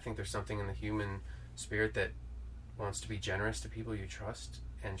 Like, I think there's something in the human spirit that wants to be generous to people you trust,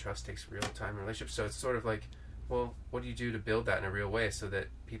 and trust takes real time in relationships. So it's sort of like, well, what do you do to build that in a real way so that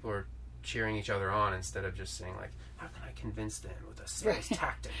people are cheering each other on instead of just saying, like, how can I convince them with a sales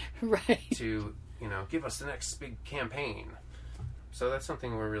tactic to, you know, give us the next big campaign? So that's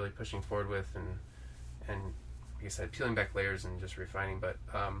something we're really pushing forward with, and like I said, peeling back layers and just refining. But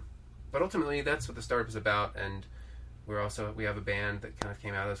ultimately, that's what the startup is about. And we have a band that kind of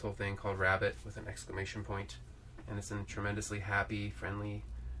came out of this whole thing called Rabbit with an exclamation point, and it's a tremendously happy, friendly,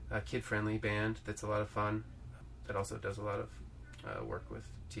 kid-friendly band that's a lot of fun. That also does a lot of work with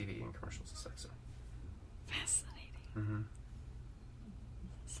TV and commercials and stuff. So Fascinating. Mm-hmm.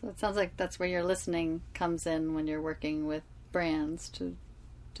 So it sounds like that's where your listening comes in when you're working with brands to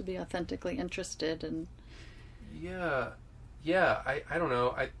be authentically interested. And yeah, I don't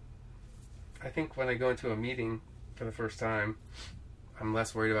know. I think when I go into a meeting for the first time, I'm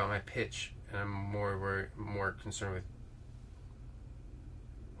less worried about my pitch, and I'm more concerned with,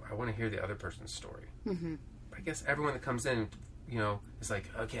 I want to hear the other person's story. Mm-hmm. I guess everyone that comes in, you know, is like,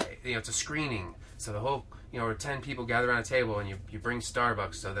 okay, you know, it's a screening, so the whole, you know, 10 people gather around a table, and you bring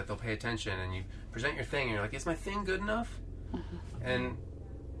Starbucks so that they'll pay attention, and you present your thing, and you're like, is my thing good enough? Mm-hmm. And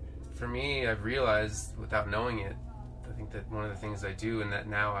for me, I've realized without knowing it, I think that one of the things I do, and that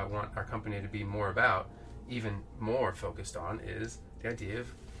now I want our company to be more about, even more focused on, is the idea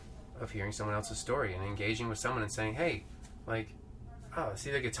of hearing someone else's story and engaging with someone and saying, hey, like, oh, I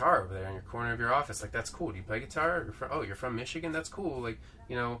see the guitar over there in your corner of your office. Like, that's cool. Do you play guitar? You're from Michigan? That's cool. Like,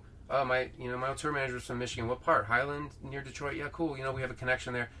 you know, my tour manager's from Michigan. What part? Highland, near Detroit? Yeah, cool. You know, we have a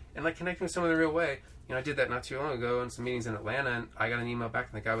connection there. And, like, connecting with someone in a real way. You know, I did that not too long ago in some meetings in Atlanta, and I got an email back,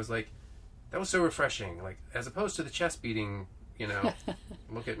 and the guy was like, that was so refreshing. Like, as opposed to the chest beating, you know,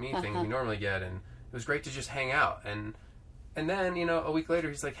 look at me thing we normally get. And it was great to just hang out. And then, you know, a week later,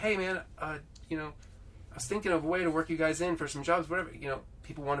 he's like, hey, man, you know, I was thinking of a way to work you guys in for some jobs, whatever. You know,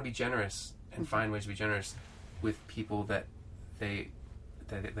 people want to be generous and find ways to be generous with people that they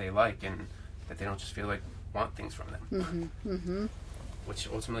like, and that they don't just feel like want things from them. Mm-hmm. Mm-hmm. Which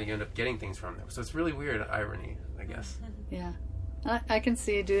ultimately you end up getting things from them. So it's really weird irony, I guess. Yeah. I can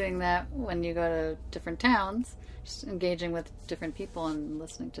see doing that when you go to different towns, just engaging with different people and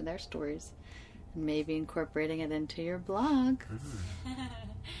listening to their stories, and maybe incorporating it into your blog. Mm-hmm.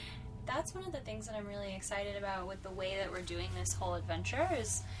 That's one of the things that I'm really excited about with the way that we're doing this whole adventure,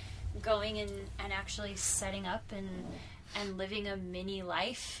 is going in and actually setting up and living a mini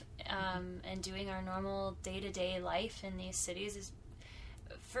life, and doing our normal day-to-day life in these cities. Is,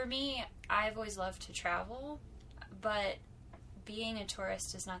 for me, I've always loved to travel, but being a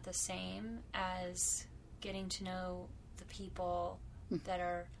tourist is not the same as getting to know the people that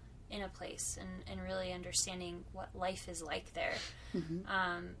are in a place and really understanding what life is like there. Mm-hmm.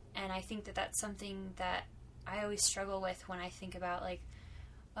 And I think that that's something that I always struggle with when I think about, like,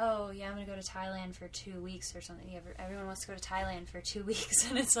 oh, yeah, I'm going to go to Thailand for 2 weeks or something. Everyone wants to go to Thailand for 2 weeks.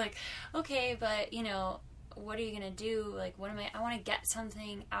 And it's like, okay, but, you know, what are you going to do? Like, I want to get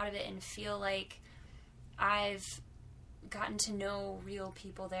something out of it and feel like I've gotten to know real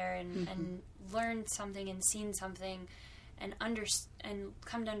people there and learned something and seen something and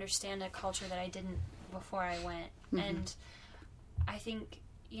come to understand a culture that I didn't before I went. Mm-hmm. And I think,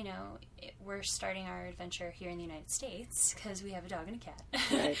 you know, we're starting our adventure here in the United States because we have a dog and a cat.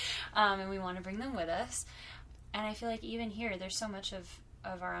 Right. And we want to bring them with us. I feel like even here, there's so much of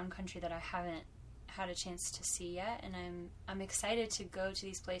our own country that I haven't had a chance to see yet, and I'm excited to go to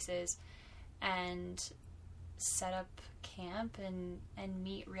these places and set up camp and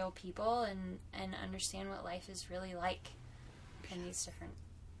meet real people and understand what life is really like in these different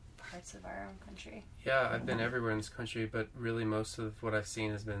parts of our own country. Yeah, I've been everywhere in this country, but really most of what I've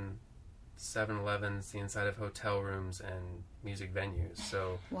seen has been 7-Elevens, the inside of hotel rooms, and music venues.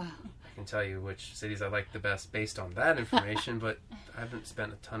 So Wow. I can tell you which cities I like the best based on that information, but I haven't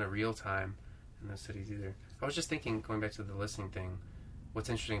spent a ton of real time in those cities either. I was just thinking, going back to the listening thing, what's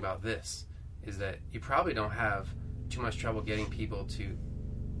interesting about this is that you probably don't have too much trouble getting people to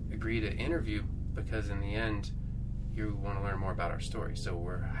agree to interview, because in the end, you want to learn more about our story. So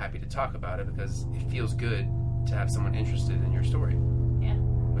we're happy to talk about it because it feels good to have someone interested in your story. Yeah.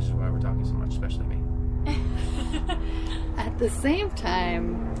 Which is why we're talking so much, especially me. At the same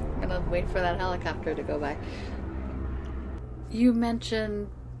time, I'm going to wait for that helicopter to go by. You mentioned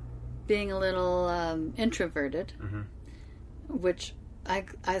being a little introverted, which I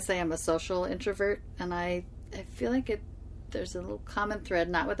say I'm a social introvert, and I feel like there's a little common thread,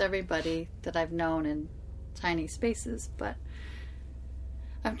 not with everybody that I've known in tiny spaces, but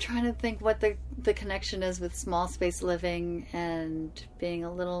I'm trying to think what the connection is with small space living and being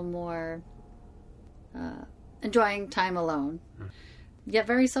a little more enjoying time alone, yet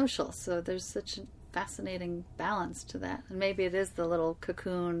very social. So there's such a fascinating balance to that. And maybe it is the little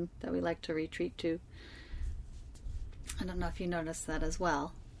cocoon that we like to retreat to. I don't know if you noticed that as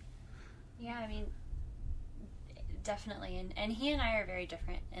well. Yeah, I mean, definitely. And he and I are very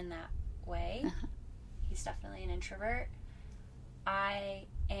different in that way. He's definitely an introvert. I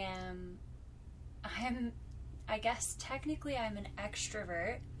guess technically I'm an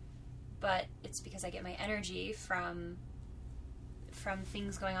extrovert, but it's because I get my energy from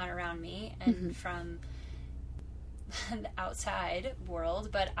things going on around me and from the outside world,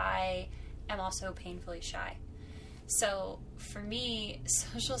 but I am also painfully shy. So for me,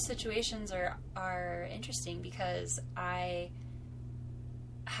 social situations are interesting because I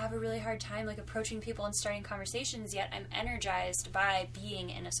have a really hard time like approaching people and starting conversations, yet I'm energized by being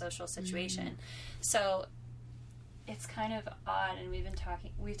in a social situation. So it's kind of odd, and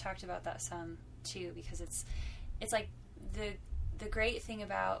we've talked about that some too, because it's like the great thing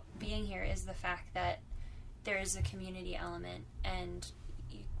about being here is the fact that there is a community element, and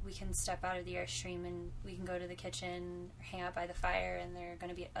we can step out of the Airstream and we can go to the kitchen or hang out by the fire, and there are going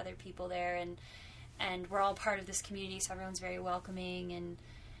to be other people there, and we're all part of this community, so everyone's very welcoming and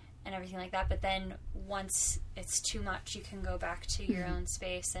everything like that. But then once it's too much, you can go back to your own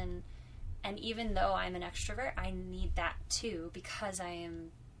space, and even though I'm an extrovert, I need that too, because I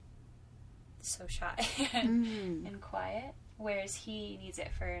am so shy and quiet, whereas he needs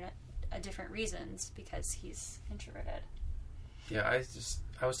it for a different reasons because he's introverted. Yeah,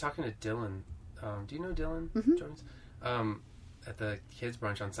 I was talking to Dylan. Do you know Dylan Jones? At the kids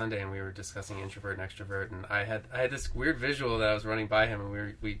brunch on Sunday, and we were discussing introvert and extrovert, and I had this weird visual that I was running by him, and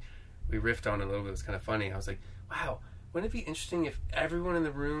we riffed on it a little bit. It was kind of funny. I was like, wow, wouldn't it be interesting if everyone in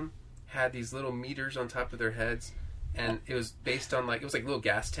the room had these little meters on top of their heads, and it was based on it was like little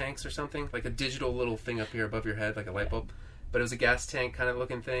gas tanks or something, like a digital little thing up here above your head, like a light bulb, but it was a gas tank kind of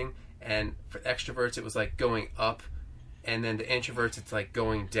looking thing. And for extroverts, it was like going up, and then the introverts, it's like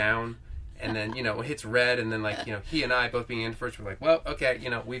going down. And then, it hits red, and then, he and I, both being introverts, were like, well, okay,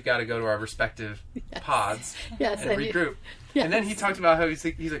 we've got to go to our respective pods and regroup. And then he talked about how he's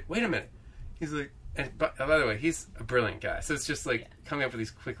like, wait a minute. He's like, by the way, he's a brilliant guy. So it's just, coming up with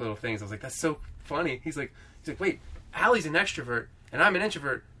these quick little things. I was like, that's so funny. He's like, wait, Allie's an extrovert, and I'm an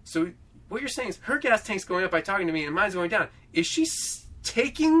introvert. So what you're saying is her gas tank's going up by talking to me, and mine's going down. Is she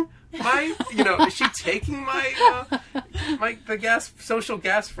taking my, is she taking my, the social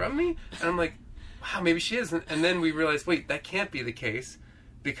gas from me? And I'm like, wow, maybe she isn't. And then we realized, wait, that can't be the case,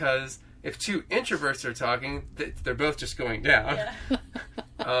 because if two introverts are talking, they're both just going down.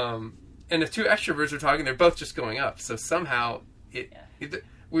 Yeah. And if two extroverts are talking, they're both just going up. So somehow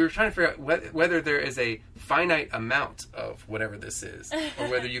we were trying to figure out whether there is a finite amount of whatever this is, or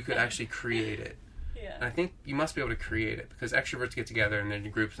whether you could actually create it. Yeah. And I think you must be able to create it, because extroverts get together and they're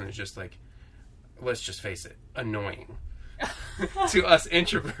in groups, and it's just like, let's just face it, annoying to us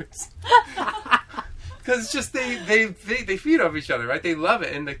introverts. Because it's just they feed off each other, right? They love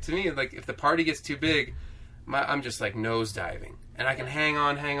it, and to me, if the party gets too big, I'm just nose diving, and I can hang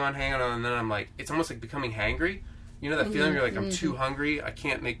on, and then I'm like, it's almost like becoming hangry. You know that feeling? You're like, I'm too hungry, I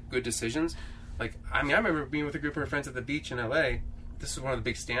can't make good decisions. I remember being with a group of friends at the beach in LA. This is one of the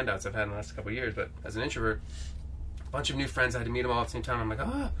big standouts I've had in the last couple of years, but as an introvert, a bunch of new friends, I had to meet them all at the same time. I'm like,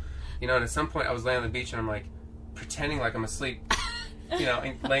 and at some point I was laying on the beach, and I'm like, pretending like I'm asleep,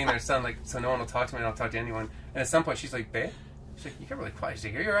 and laying there sun, like, so no one will talk to me and I'll talk to anyone. And at some point she's like, babe? She's like, you got really quiet. She's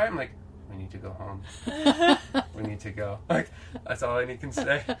like, are you alright? I'm like, we need to go home. We need to go. Like, that's all I can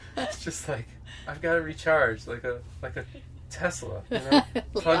say. It's just like, I've got to recharge like a Tesla,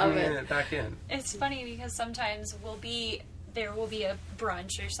 plug me back in. It's funny because sometimes there will be a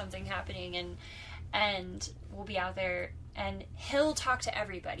brunch or something happening and we'll be out there and he'll talk to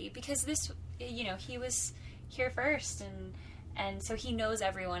everybody because this, he was here first and so he knows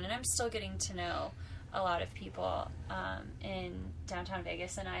everyone, and I'm still getting to know a lot of people in downtown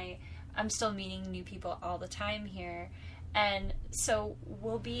Vegas, and I'm still meeting new people all the time here. And so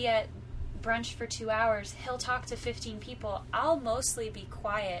we'll be at brunch for 2 hours. He'll talk to 15 people. I'll mostly be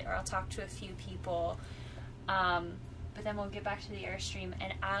quiet, or I'll talk to a few people. But then we'll get back to the Airstream,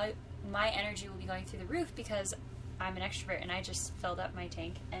 and my energy will be going through the roof because I'm an extrovert and I just filled up my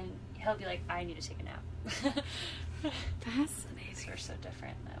tank. And he'll be like, I need to take a nap. Fascinating. So we're so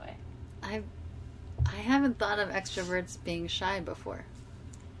different that way. I haven't thought of extroverts being shy before.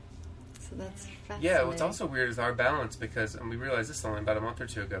 So that's fascinating. Yeah, what's also weird is our balance, because and we realized this only about a month or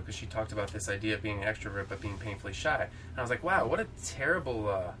two ago, because she talked about this idea of being an extrovert but being painfully shy. And I was like, wow, what a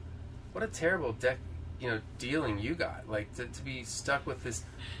terrible dealing you got. Like, to be stuck with this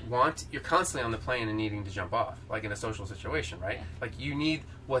you're constantly on the plane and needing to jump off, like in a social situation, right? Yeah. Like, you need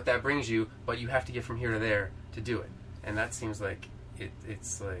what that brings you, but you have to get from here to there to do it. And that seems like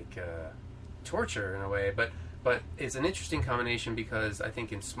it's like torture in a way, but it's an interesting combination, because I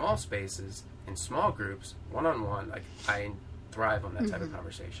think in small spaces, in small groups, one-on-one, like, I thrive on that type of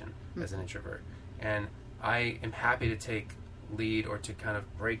conversation as an introvert. And I am happy to take lead or to kind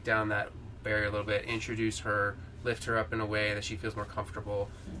of break down that barrier a little bit, introduce her, lift her up in a way that she feels more comfortable,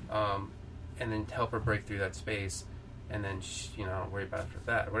 and then help her break through that space, and then worry about it for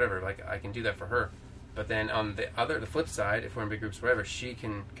that or whatever. Like, I can do that for her, but then on the flip side, if we're in big groups, whatever, she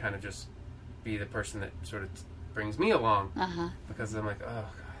can kind of just be the person that sort of brings me along, because I'm like, oh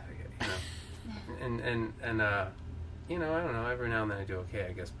god, and I don't know, every now and then I do okay,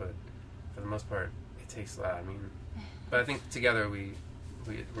 I guess, but for the most part, it takes a lot. I mean, but I think together we're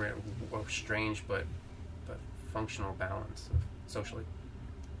a strange but functional balance socially.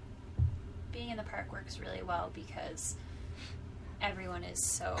 Being in the park works really well because everyone is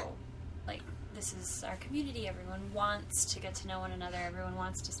so, like, this is our community. Everyone wants to get to know one another. Everyone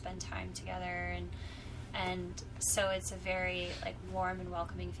wants to spend time together, and so it's a very, like, warm and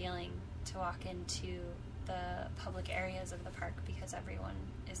welcoming feeling to walk into the public areas of the park, because everyone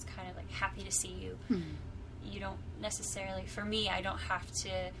is kind of like happy to see you. You don't necessarily, for me, I don't have to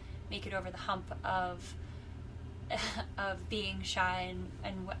make it over the hump of being shy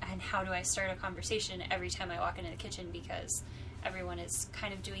and how do I start a conversation every time I walk into the kitchen, because everyone is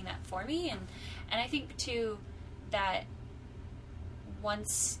kind of doing that for me. And I think too that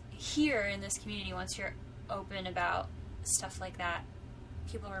once here in this community, once you're open about stuff like that,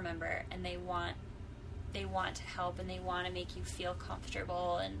 people remember, and they want to help, and they want to make you feel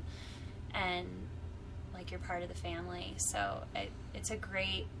comfortable and like you're part of the family. So it's a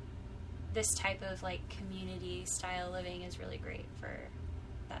great, this type of like community style living is really great for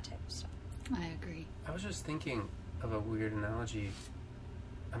that type of stuff. I agree. I was just thinking of a weird analogy.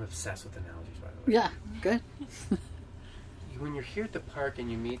 I'm obsessed with analogies, by the way. Yeah, good. When you're here at the park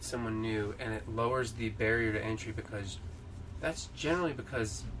and you meet someone new, and it lowers the barrier to entry, because that's generally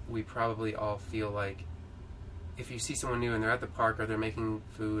because we probably all feel like if you see someone new and they're at the park or they're making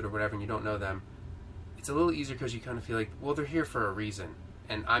food or whatever and you don't know them, it's a little easier because you kind of feel like, well, they're here for a reason,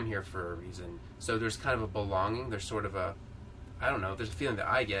 and I'm here for a reason. So there's kind of a belonging. There's sort of a, I don't know, there's a feeling that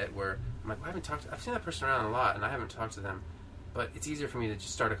I get where I'm like, well, I've seen that person around a lot and I haven't talked to them, but it's easier for me to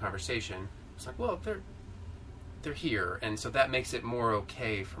just start a conversation. It's like, well, they're here, and so that makes it more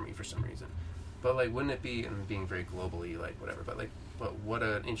okay for me for some reason. But like, wouldn't it be, and being very globally, like whatever, but what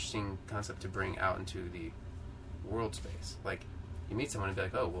an interesting concept to bring out into the world space. Like, you meet someone and be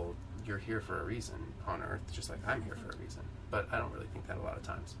like, oh, well, you're here for a reason on Earth, just like I'm here for a reason. But I don't really think that a lot of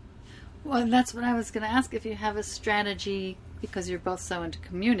times. Well, that's what I was going to ask, if you have a strategy, because you're both so into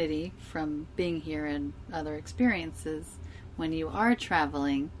community from being here and other experiences, when you are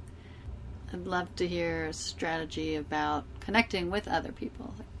traveling, I'd love to hear a strategy about connecting with other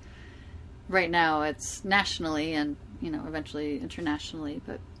people. Right now it's nationally and, eventually internationally,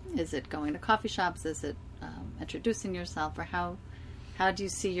 but is it going to coffee shops? Is it introducing yourself? Or how do you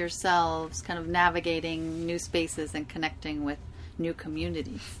see yourselves kind of navigating new spaces and connecting with new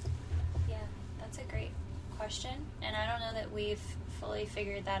communities? Yeah, that's a great question. And I don't know that we've fully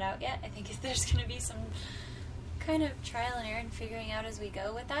figured that out yet. I think there's going to be some kind of trial and error in figuring out as we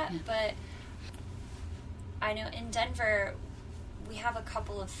go with that. Yeah. But I know in Denver, we have a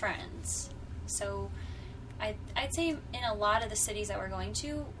couple of friends. So I'd say in a lot of the cities that we're going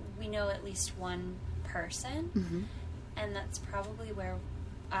to, we know at least one person. Mm-hmm. And that's probably where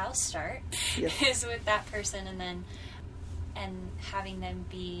I'll start, Yes. is with that person, and having them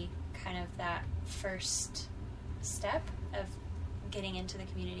be kind of that first step of getting into the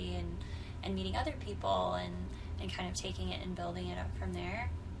community and meeting other people and kind of taking it and building it up from there.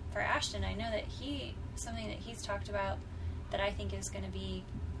 For Ashton, I know that something that he's talked about that I think is going to be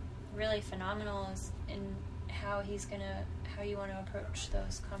really phenomenal is in how you want to approach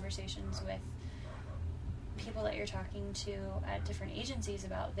those conversations with people that you're talking to at different agencies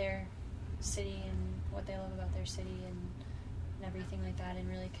about their city and what they love about their city and everything like that, and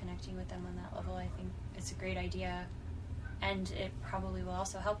really connecting with them on that level. I think it's a great idea, and it probably will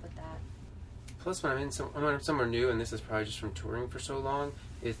also help with that. Plus, when I'm somewhere new, and this is probably just from touring for so long,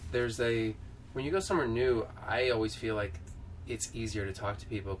 when you go somewhere new, I always feel like it's easier to talk to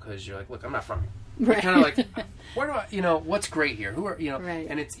people because you're like, look, I'm not from here. Right. You're kind of like, where do I, what's great here? Who are, Right.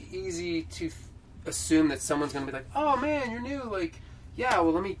 And it's easy to assume that someone's going to be like, oh man, you're new. Like, yeah,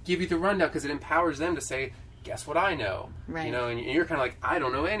 well, let me give you the rundown, because it empowers them to say, guess what I know. Right. And you're kind of like, I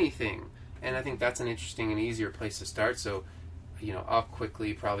don't know anything. And I think that's an interesting and easier place to start. So, I'll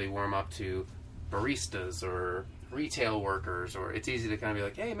quickly probably warm up to baristas or retail workers, or it's easy to kind of be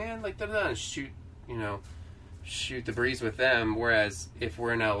like, hey man, like da-da-da, and shoot the breeze with them. Whereas if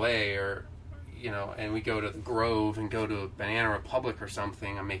we're in LA or and we go to the Grove and go to Banana Republic or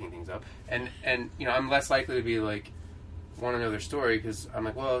something, I'm making things up, and I'm less likely to be like, want to know their story, because I'm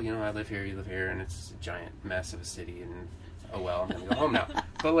like, well, I live here, you live here, and it's a giant mess of a city, and oh well, I'm gonna go home now.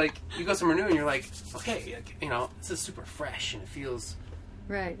 But like, you go somewhere new and you're like, okay, this is super fresh and it feels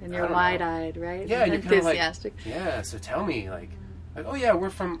Right, and I you're don't know. wide-eyed, right? Yeah, and you're kind of like, enthusiastic. yeah, so tell me, like, oh yeah, we're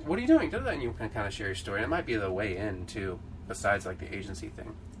from, what are you doing? And you can kind of share your story. And it might be the way in, too, besides, like, the agency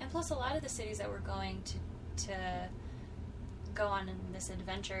thing. And plus, a lot of the cities that we're going to go on in this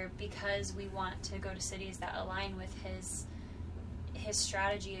adventure, because we want to go to cities that align with his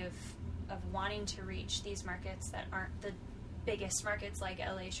strategy of wanting to reach these markets that aren't the biggest markets like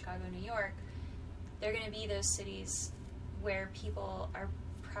LA, Chicago, New York. They're going to be those cities where people are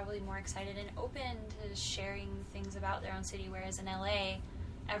probably more excited and open to sharing things about their own city, whereas in LA,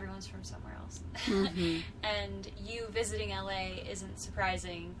 everyone's from somewhere else. Mm-hmm. And you visiting LA isn't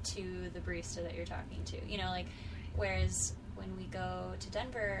surprising to the barista that you're talking to. Whereas when we go to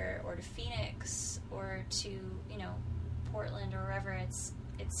Denver or to Phoenix or to, Portland or wherever, it's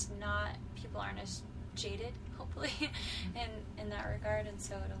not, people aren't as jaded, hopefully, in that regard, and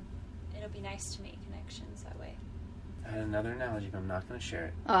so it'll be nice to make connections that way. I had another analogy, but I'm not going to share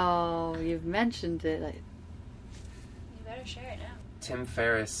it. Oh, you've mentioned it. You better share it now. Tim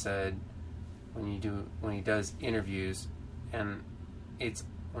Ferriss said when he does interviews, and it's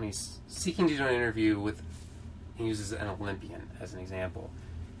when he's seeking to do an interview with, he uses an Olympian as an example.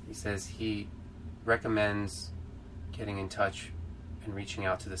 He says he recommends getting in touch and reaching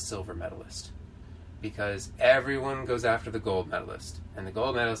out to the silver medalist, because everyone goes after the gold medalist, and the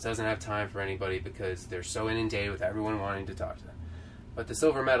gold medalist doesn't have time for anybody because they're so inundated with everyone wanting to talk to them. But the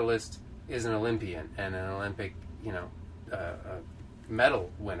silver medalist is an Olympian and an Olympic,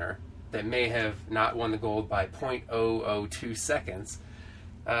 medal winner that may have not won the gold by 0.002 seconds,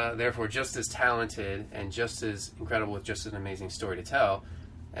 therefore just as talented and just as incredible with just an amazing story to tell.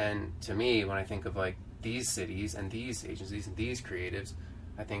 And to me, when I think of like these cities and these agencies and these creatives,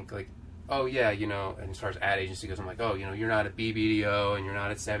 I think like, oh yeah, and as far as ad agency goes, I'm like, oh, you're not at BBDO and you're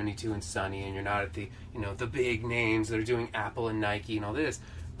not at 72 and Sunny and you're not at the, the big names that are doing Apple and Nike and all this,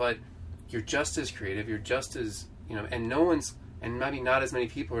 but you're just as creative, you're just as, and no one's, and maybe not as many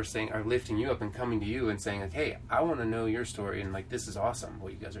people are lifting you up and coming to you and saying like, hey, I want to know your story, and like, this is awesome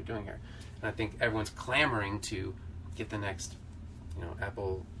what you guys are doing here. And I think everyone's clamoring to get the next,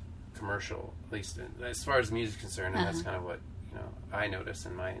 Apple commercial, at least as far as music is concerned, and that's kind of what, I notice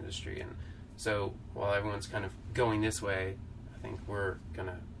in my industry. And so while everyone's kind of going this way, I think we're going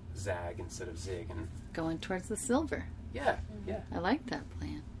to zag instead of zig. And Going towards the silver. yeah. I like that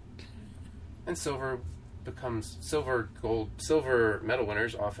plan. And silver medal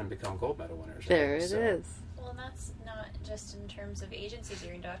winners often become gold medal winners. There right? it So- is. Well, and that's not just in terms of agencies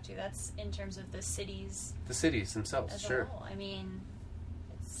you're going to talk to. That's in terms of the cities The cities themselves, as sure. a whole. I mean,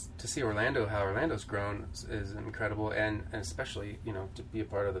 it's To see Orlando, how Orlando's grown is incredible, and especially, to be a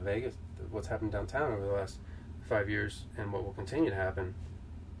part of the Vegas, what's happened downtown over the last 5 years and what will continue to happen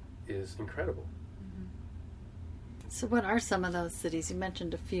is incredible. So what are some of those cities? You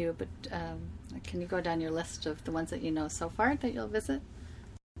mentioned a few, but can you go down your list of the ones that you know so far that you'll visit?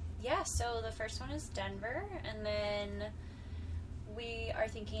 Yeah, so the first one is Denver, and then we are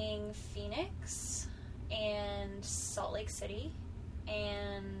thinking Phoenix and Salt Lake City,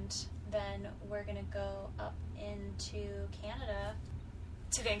 and then we're going to go up into Canada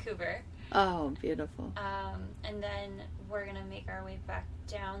to Vancouver. Oh, beautiful. And then we're going to make our way back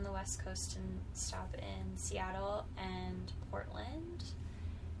down the West Coast and stop in Seattle and Portland.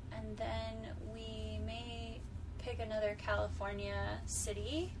 And then we may pick another California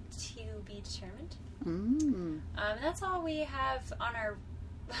city to be determined. And that's all we have on our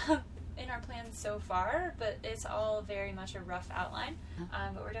in our plans so far, but it's all very much a rough outline.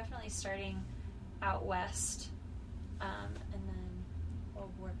 But we're definitely starting out west, and then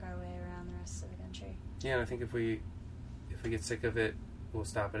we'll work our way around the rest of the country. Yeah, and I think if we get sick of it, we'll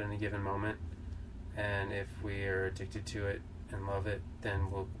stop at any given moment. And if we are addicted to it and love it,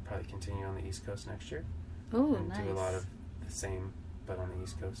 then we'll probably continue on the East Coast next year. Oh, and nice. do a lot of the same, but on the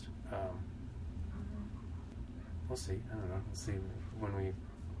East Coast. We'll see. I don't know. We'll see when we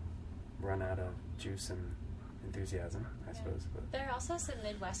run out of juice and enthusiasm, I suppose. But There are also some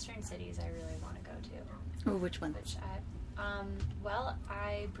Midwestern cities I really want to go to. Oh, which one?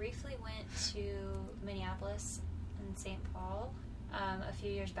 I briefly went to Minneapolis and St. Paul a few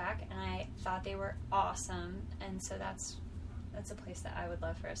years back, and I thought they were awesome, and so that's a place that I would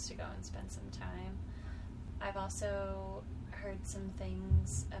love for us to go and spend some time. I've also heard some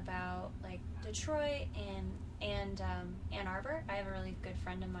things about like Detroit and Ann Arbor. I have a really good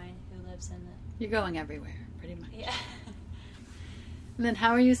friend of mine who lives in the... You're going everywhere, pretty much. Yeah. And then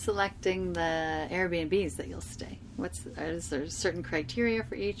how are you selecting the Airbnbs that you'll stay? Is there certain criteria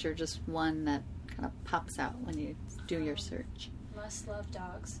for each, or just one that kind of pops out when you do your search? Must love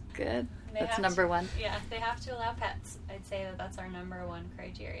dogs. Good. They That's have number to- one. Yeah, they have to allow pets. I'd say that that's our number one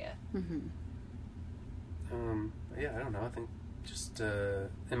criteria. Mm-hmm. yeah, I don't know. I think just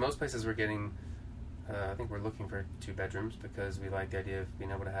in most places we're getting. I think we're looking for 2 bedrooms because we like the idea of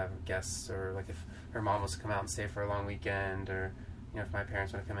being able to have guests, or like if her mom wants to come out and stay for a long weekend, or if my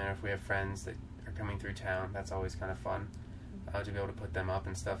parents want to come in, or if we have friends that are coming through town, that's always kind of fun to be able to put them up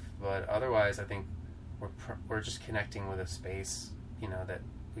and stuff. But otherwise, I think we're just connecting with a space, that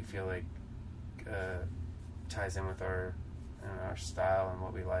we feel like ties in with our style and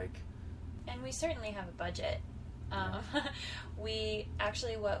what we like. And we certainly have a budget.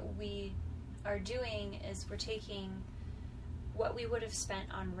 What we are doing is we're taking what we would have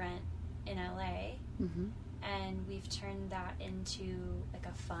spent on rent in LA, Mm-hmm. and we've turned that into like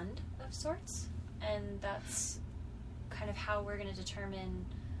a fund of sorts, and that's kind of how we're going to determine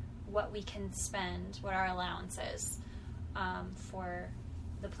what we can spend, what our allowance is for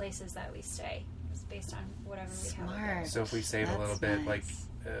the places that we stay. It's based on whatever we have Smart. available. So if we save a little That's bit, nice. like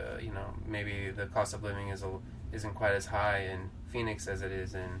maybe the cost of living isn't quite as high in Phoenix as it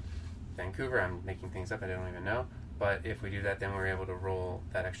is in Vancouver. I'm making things up, I don't even know. But if we do that, then we're able to roll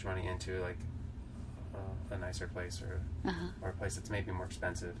that extra money into like a nicer place, or a place that's maybe more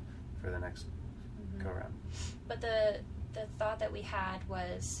expensive for the next go around. But the thought that we had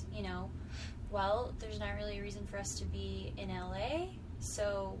was, there's not really a reason for us to be in LA,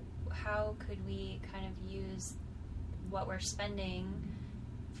 so how could we kind of use what we're spending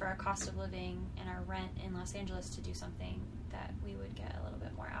for our cost of living and our rent in Los Angeles to do something that we would get a little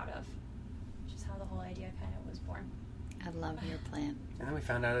bit more out of, which is how the whole idea kind of was born. I love your plan. And then we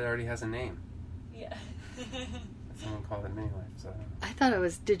found out it already has a name. Yeah. Someone called it Mini Life. So I don't know. I thought it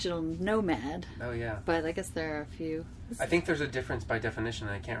was digital nomad, Oh yeah. but I guess there are a few. I think there's a difference by definition,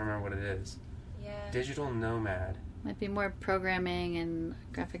 and I can't remember what it is. Yeah. Digital nomad. Might be more programming and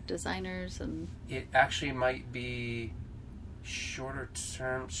graphic designers and... It actually might be shorter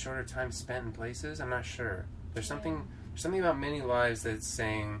time spent in places. I'm not sure. There's something about Mini Lives that's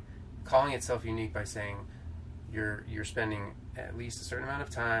calling itself unique by saying you're spending at least a certain amount of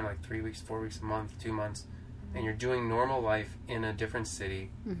time, like 3 weeks, 4 weeks, a month, 2 months, and you're doing normal life in a different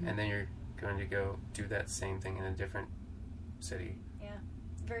city, and then you're going to go do that same thing in a different city. Yeah.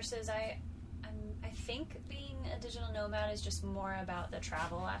 Versus I think being a digital nomad is just more about the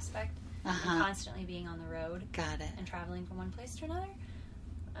travel aspect and constantly being on the road Got it. and traveling from one place to another.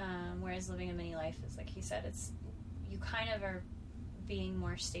 Whereas living a mini life is, like he said, you kind of are being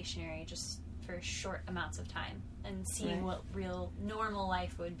more stationary just for short amounts of time and seeing what real normal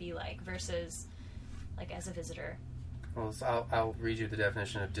life would be like versus like as a visitor. Well, so I'll read you the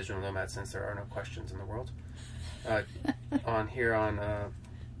definition of digital nomad since there are no questions in the world.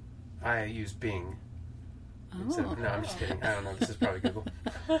 I use Bing. No, I'm just kidding. I don't know. This is probably Google.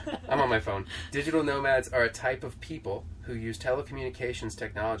 I'm on my phone. Digital nomads are a type of people who use telecommunications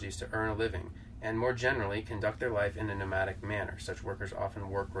technologies to earn a living. and more generally conduct their life in a nomadic manner. Such workers often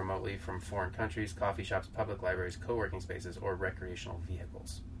work remotely from foreign countries, coffee shops, public libraries, co-working spaces, or recreational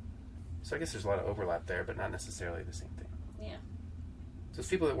vehicles. So I guess there's a lot of overlap there, but not necessarily the same thing. Yeah. So it's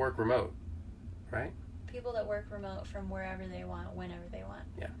people that work remote, right? People that work remote from wherever they want, whenever they want.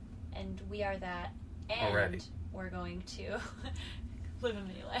 Yeah. And we are that, and Already. we're going to live a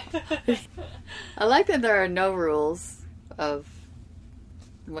mini life. I like that there are no rules of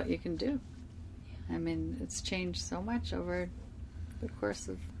what you can do. I mean, it's changed so much over the course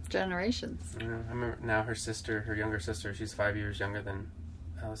of generations. I remember now her younger sister, she's 5 years younger than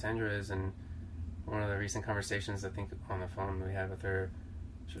Alessandra is, and one of the recent conversations, I think, on the phone we had with her,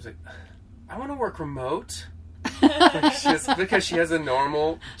 she was like, I want to work remote. Because she has a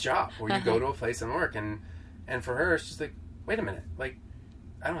normal job where you go to a place and work. And for her, she's like, wait a minute. Like,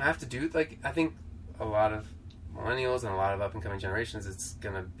 I don't have to do... Like, I think a lot of millennials and a lot of up-and-coming generations, it's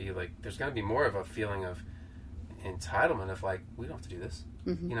going to be like... There's going to be more of a feeling of entitlement of, like, we don't have to do this.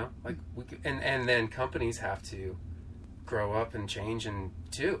 Mm-hmm. You know? Like, we could, and then companies have to grow up and change and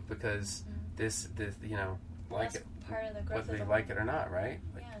too, because this you know, like that's it, part of the growth whether they of the like it or not, right?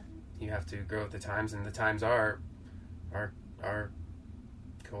 Like, yeah. you have to grow with the times, and the times are our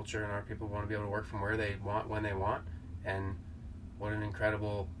culture, and our people want to be able to work from where they want, when they want. And what an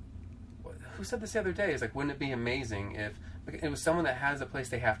incredible... Who said this the other day? It's like, wouldn't it be amazing if... It was someone that has a place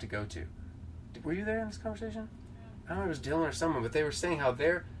they have to go to. Were you there in this conversation? I don't know if it was Dylan or someone, but they were saying how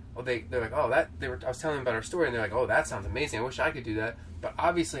they're like, I was telling them about our story, and they're like, oh, that sounds amazing. I wish I could do that. But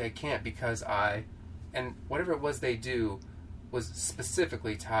obviously I can't, because and whatever it was they do was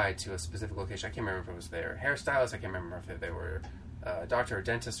specifically tied to a specific location. I can't remember if it was their hairstylist. I can't remember if they were a doctor or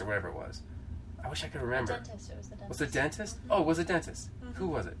dentist or whatever it was. I wish I could remember. Dentist. It was the dentist. Was it dentist? Mm-hmm. Oh, it was a dentist. Mm-hmm. Who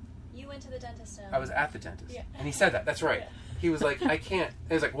was it? You went to the dentist. I was at the dentist. Yeah. And he said that. That's right. Yeah. He was like, I can't.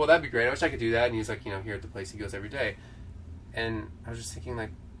 And I was like, well, that'd be great. I wish I could do that. And he's like, here at the place he goes every day. And I was just thinking,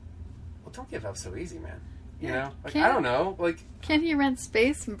 like, well, don't give up so easy, man. You know? Like, I don't know. Like, can't he rent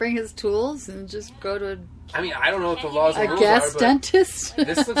space and bring his tools and just go to I mean, I don't know what the laws and a rules guest are, but dentist?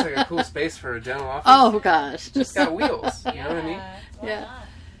 this looks like a cool space for a dental office. Oh, gosh. It's got wheels. You know what I mean? Why Yeah.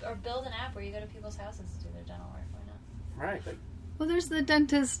 not? Or build an app where you go to people's houses to do their dental work. Why not? Right. Like, Well, there's the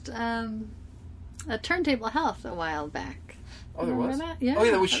dentist at Turntable Health a while back. oh, there Remember was? that? Yeah. Oh,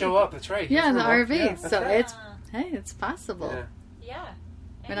 yeah, that would show up. That's right. He Yeah, was the remote. RV. Yeah, that's So right. it's, hey, it's possible. Yeah. Yeah.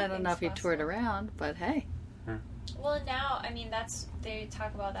 I mean, I don't know if he toured around, but hey. Well, now, I mean, they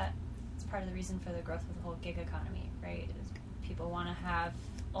talk about that. It's part of the reason for the growth of the whole gig economy, right? Is people want to have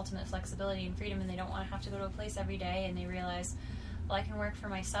ultimate flexibility and freedom, and they don't want to have to go to a place every day, and they realize, well, I can work for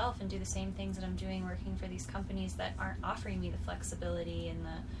myself and do the same things that I'm doing working for these companies that aren't offering me the flexibility and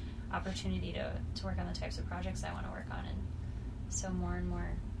the opportunity to work on the types of projects I want to work on. And so more and more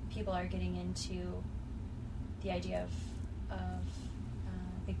people are getting into the idea of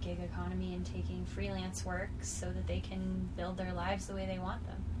the gig economy and taking freelance work so that they can build their lives the way they want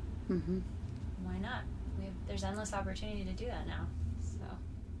them. Mm-hmm. Why not? There's endless opportunity to do that now. So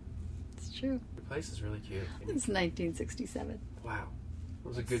It's true. The place is really cute. It's 1967. Wow. It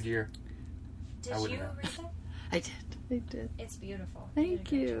was a good year. did I you wouldn't read have. it? I did. It's beautiful. Thank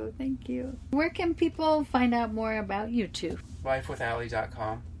did a you. Thank you. Where can people find out more about you two?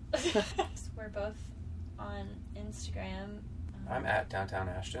 Lifewithallie.com. great job. We're both on Instagram. I'm at Downtown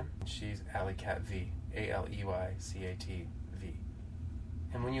Ashton. She's Alley Cat V. ALEYCAT V.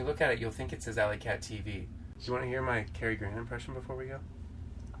 And when you look at it, you'll think it says Alley Cat TV. Do you want to hear my Cary Grant impression before we go?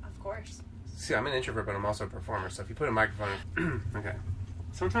 Of course. See, I'm an introvert, but I'm also a performer. So if you put a microphone... okay.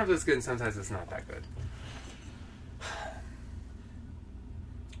 Sometimes it's good and sometimes it's not that good.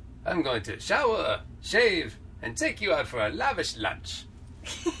 I'm going to shower, shave, and take you out for a lavish lunch.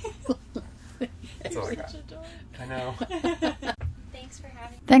 That's all I got. I know. Thanks for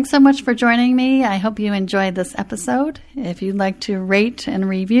having me. Thanks so much for joining me. I hope you enjoyed this episode. If you'd like to rate and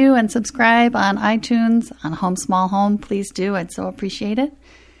review and subscribe on iTunes, on Home Small Home, please do. I'd so appreciate it.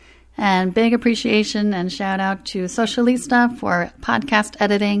 And big appreciation and shout out to Socialista for podcast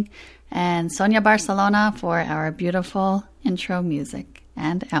editing and Sonia Barcelona for our beautiful intro music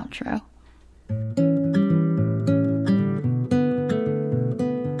and outro.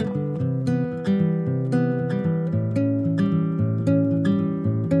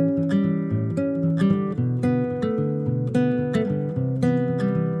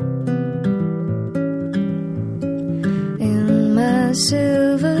 In my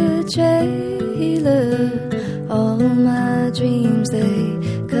silver trailer, all my dreams they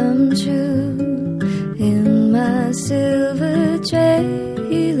come true. In my silver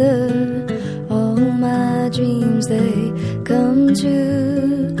trailer, all my dreams they come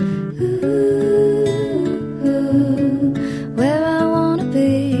true. Ooh.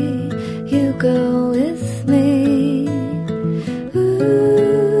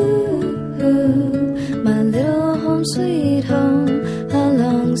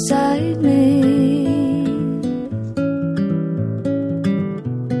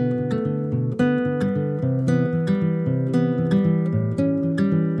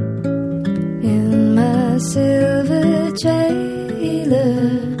 silver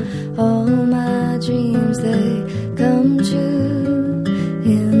trailer. All my dreams, they come true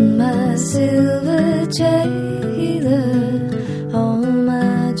in my silver trailer.